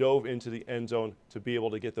where he dove into the end zone to be able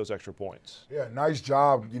to get those extra points. Yeah, nice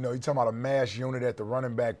job. You know, you're talking about a mass unit at the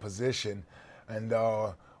running back position, and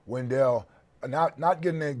Wendell not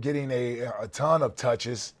getting a ton of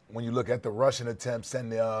touches when you look at the rushing attempts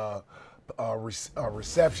and the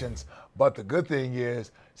receptions. But the good thing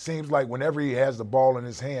is, seems like whenever he has the ball in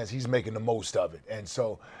his hands, he's making the most of it. And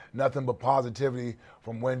so nothing but positivity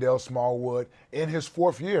from Wendell Smallwood in his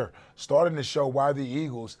 4th year, starting to show why the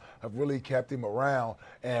Eagles have really kept him around.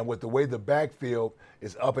 And with the way the backfield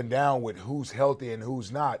is up and down with who's healthy and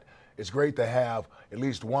who's not, it's great to have at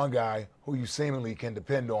least one guy who you seemingly can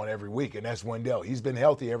depend on every week, and that's Wendell. He's been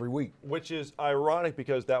healthy every week. Which is ironic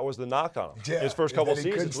because that was the knock on him. Yeah, his first couple he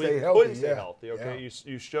seasons. Couldn't stay healthy. Okay, he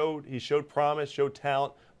showed promise, showed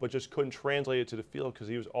talent, but just couldn't translate it to the field because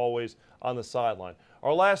he was always on the sideline.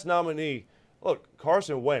 Our last nominee, look,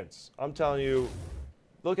 Carson Wentz. I'm telling you,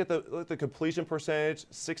 look at the completion percentage,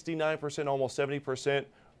 69%, almost 70%,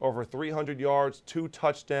 over 300 yards, 2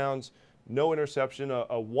 touchdowns. No interception,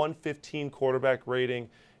 a 115 quarterback rating.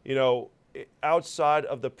 You know, outside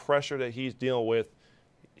of the pressure that he's dealing with,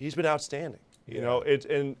 he's been outstanding. You know,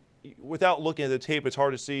 and without looking at the tape, it's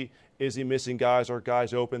hard to see, is he missing guys or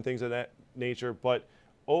guys open, things of that nature. But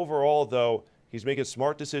overall, though, he's making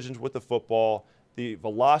smart decisions with the football. The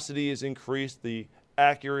velocity is increased. The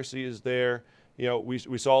accuracy is there. You know, we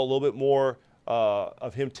saw a little bit more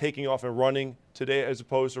of him taking off and running today as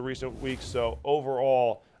opposed to recent weeks. So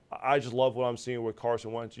overall, I just love what I'm seeing with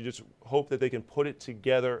Carson Wentz. You just hope that they can put it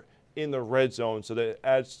together in the red zone so that it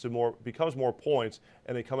adds to becomes more points,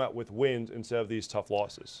 and they come out with wins instead of these tough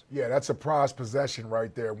losses. Yeah, that's a prized possession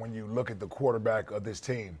right there when you look at the quarterback of this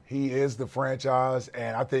team. He is the franchise,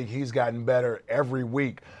 and I think he's gotten better every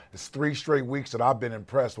week. It's 3 straight weeks that I've been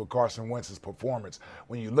impressed with Carson Wentz's performance.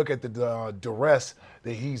 When you look at the duress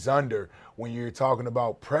that he's under, when you're talking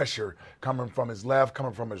about pressure coming from his left,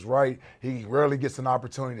 coming from his right, he rarely gets an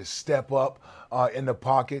opportunity to step up in the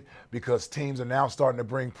pocket because teams are now starting to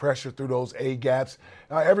bring pressure through those A-gaps.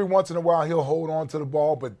 Every once in a while, he'll hold on to the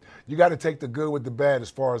ball, but you got to take the good with the bad as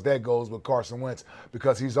far as that goes with Carson Wentz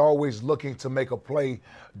because he's always looking to make a play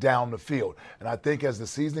down the field. And I think as the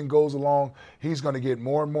season goes along, he's going to get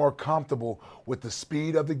more and more comfortable with the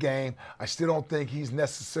speed of the game. I still don't think he's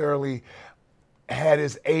necessarily had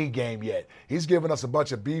his A game yet. He's given us a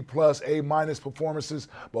bunch of B+, A- performances,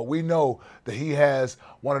 but we know that he has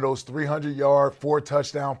one of those 300-yard,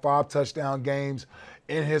 4-touchdown, 5-touchdown games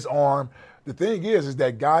in his arm. The thing is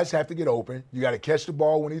that guys have to get open. You got to catch the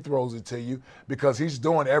ball when he throws it to you because he's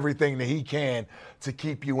doing everything that he can to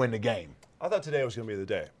keep you in the game. I thought today was going to be the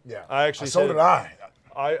day. Yeah. I actually so did I.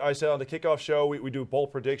 I said on the kickoff show, we do a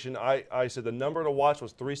bold prediction. I said the number to watch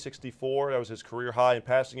was 364. That was his career high in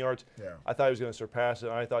passing yards. Yeah. I thought he was going to surpass it.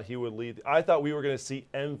 I thought he would lead. I thought we were going to see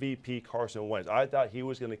MVP Carson Wentz. I thought he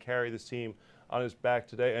was going to carry this team on his back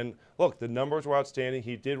today. And look, the numbers were outstanding.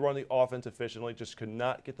 He did run the offense efficiently, just could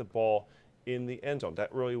not get the ball in the end zone.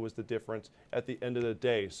 That really was the difference at the end of the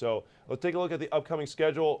day. So let's take a look at the upcoming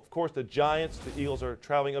schedule. Of course, the Giants, the Eagles are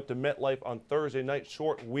traveling up to MetLife on Thursday night,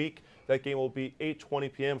 short week. That game will be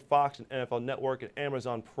 8:20 p.m. Fox and NFL Network and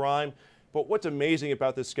Amazon Prime. But what's amazing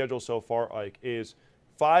about this schedule so far, Ike, is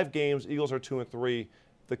 5 games, Eagles are 2-3.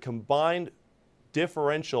 The combined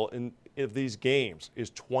differential of these games is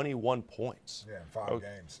 21 points. Yeah, 5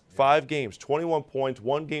 games. 5 games, 21 points,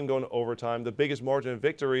 1 game going to overtime. The biggest margin of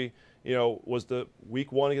victory, was the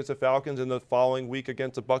week 1 against the Falcons and the following week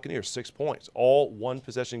against the Buccaneers, 6 points, all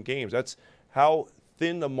one-possession games. That's how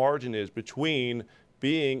thin the margin is between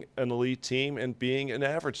being an elite team and being an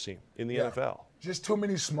average team in the NFL. Just too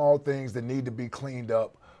many small things that need to be cleaned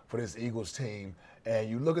up for this Eagles team. And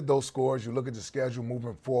you look at those scores, you look at the schedule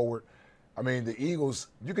moving forward. I mean, the Eagles,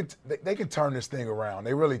 they can turn this thing around.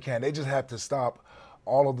 They really can. They just have to stop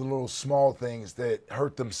all of the little small things that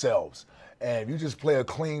hurt themselves. And if you just play a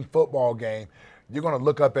clean football game, you're going to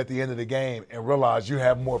look up at the end of the game and realize you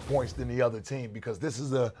have more points than the other team because this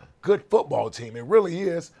is a good football team. It really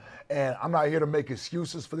is. And I'm not here to make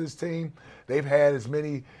excuses for this team. They've had as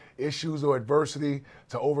many issues or adversity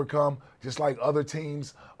to overcome just like other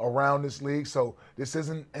teams around this league. So this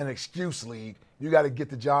isn't an excuse league. You got to get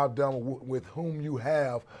the job done with whom you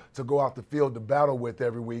have to go out the field to battle with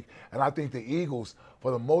every week. And I think the Eagles, for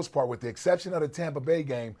the most part, with the exception of the Tampa Bay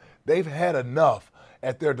game, they've had enough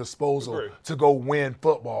at their disposal to go win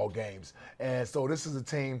football games. And so this is a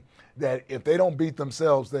team that if they don't beat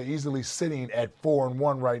themselves, they're easily sitting at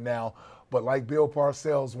 4-1 right now. But like Bill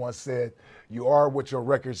Parcells once said, you are what your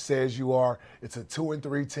record says you are. It's a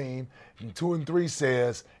 2-3 team. And 2-3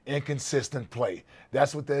 says inconsistent play.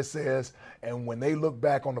 That's what that says. And when they look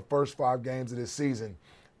back on the first 5 games of this season,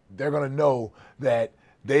 they're going to know that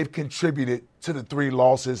they've contributed to the 3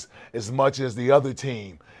 losses as much as the other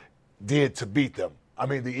team did to beat them. I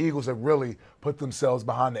mean, the Eagles have really put themselves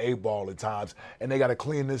behind the 8 ball at times, and they got to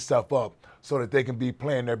clean this stuff up so that they can be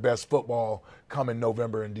playing their best football coming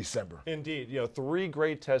November and December. Indeed. 3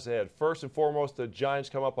 great tests ahead. First and foremost, the Giants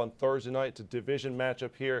come up on Thursday night. It's a division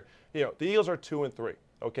matchup here. The Eagles are 2-3,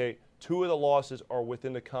 okay? 2 of the losses are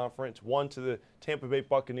within the conference. 1 to the Tampa Bay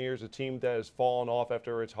Buccaneers, a team that has fallen off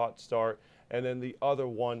after its hot start. And then the other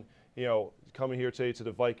one, coming here today to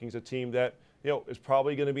the Vikings, a team that, is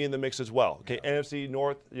probably going to be in the mix as well. Okay, yeah. NFC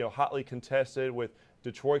North, hotly contested with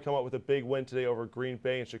Detroit come up with a big win today over Green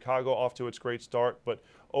Bay, and Chicago off to its great start. But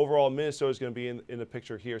overall, Minnesota is going to be in the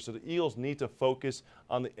picture here. So the Eagles need to focus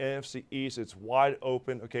on the NFC East. It's wide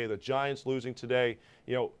open. Okay, the Giants losing today,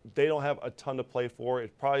 they don't have a ton to play for.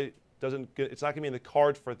 It probably doesn't. It's not going to be in the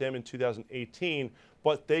cards for them in 2018.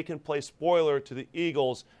 But they can play spoiler to the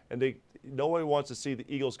Eagles, and nobody wants to see the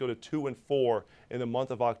Eagles go to 2-4 in the month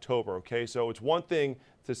of October, okay? So it's one thing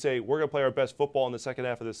to say we're going to play our best football in the second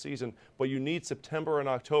half of the season, but you need September and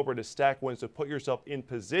October to stack wins to put yourself in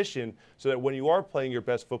position so that when you are playing your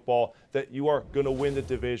best football, that you are going to win the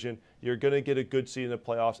division, you're going to get a good seed in the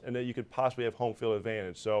playoffs, and that you could possibly have home field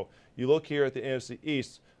advantage. So you look here at the NFC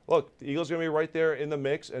East, look, the Eagles are going to be right there in the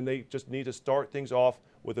mix, and they just need to start things off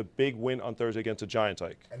with a big win on Thursday against the Giants,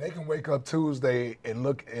 Ike. And they can wake up Tuesday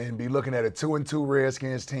and be looking at a 2-2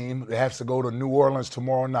 Redskins team that has to go to New Orleans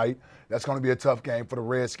tomorrow night. That's going to be a tough game for the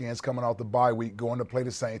Redskins coming off the bye week, going to play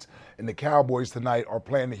the Saints. And the Cowboys tonight are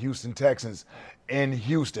playing the Houston Texans in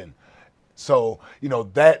Houston. So,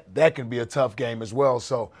 that can be a tough game as well.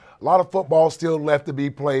 So a lot of football still left to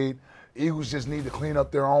be played. Eagles just need to clean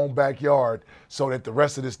up their own backyard so that the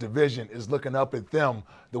rest of this division is looking up at them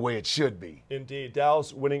the way it should be. Indeed.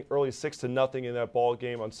 Dallas winning early 6-0 in that ball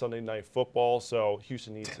game on Sunday Night Football, so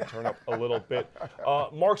Houston needs to turn up a little bit.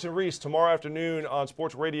 Marks and Reese tomorrow afternoon on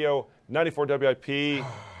Sports Radio 94 WIP.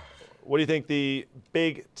 What do you think the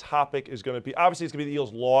big topic is going to be? Obviously, it's going to be the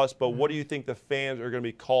Eagles' loss, but what do you think the fans are going to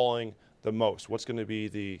be calling the most? What's going to be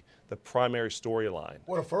the primary storyline?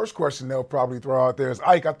 Well, the first question they'll probably throw out there is,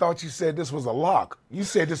 Ike, I thought you said this was a lock. You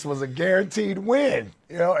said this was a guaranteed win,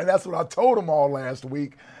 and that's what I told them all last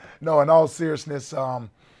week. No, in all seriousness,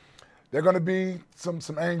 they're going to be some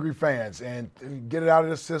angry fans, and get it out of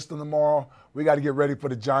the system tomorrow. We got to get ready for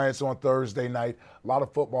the Giants on Thursday night. A lot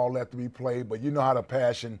of football left to be played, but you know how the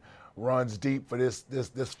passion runs deep for this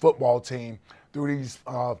football team through these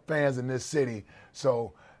fans in this city.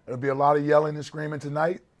 So it'll be a lot of yelling and screaming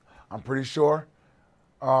tonight. I'm pretty sure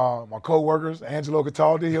My co-workers, Angelo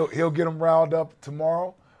Cataldi, he'll get them riled up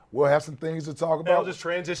tomorrow. We'll have some things to talk about. I'll just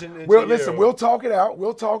transition into Listen, we'll talk it out.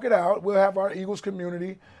 We'll have our Eagles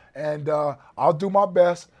community, and I'll do my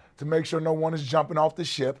best to make sure no one is jumping off the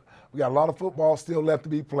ship. We got a lot of football still left to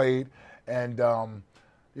be played, and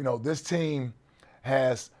this team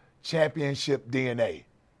has championship DNA.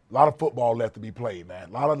 A lot of football left to be played, man.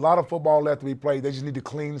 A lot of football left to be played. They just need to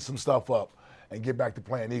clean some stuff up and get back to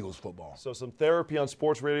playing Eagles football. So some therapy on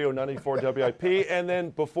Sports Radio 94 WIP, and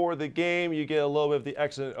then before the game, you get a little bit of the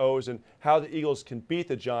X's and O's and how the Eagles can beat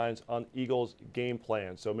the Giants on Eagles game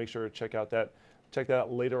plan. So make sure to check that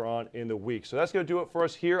out later on in the week. So that's going to do it for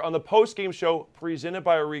us here on the post-game show presented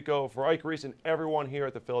by Rico. For Ike Reese and everyone here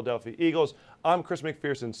at the Philadelphia Eagles, I'm Chris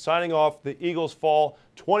McPherson signing off. The Eagles fall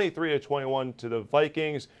 23-21 to the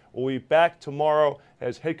Vikings. We'll be back tomorrow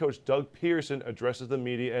as head coach Doug Peterson addresses the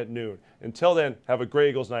media at noon. Until then, have a great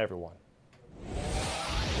Eagles night, everyone.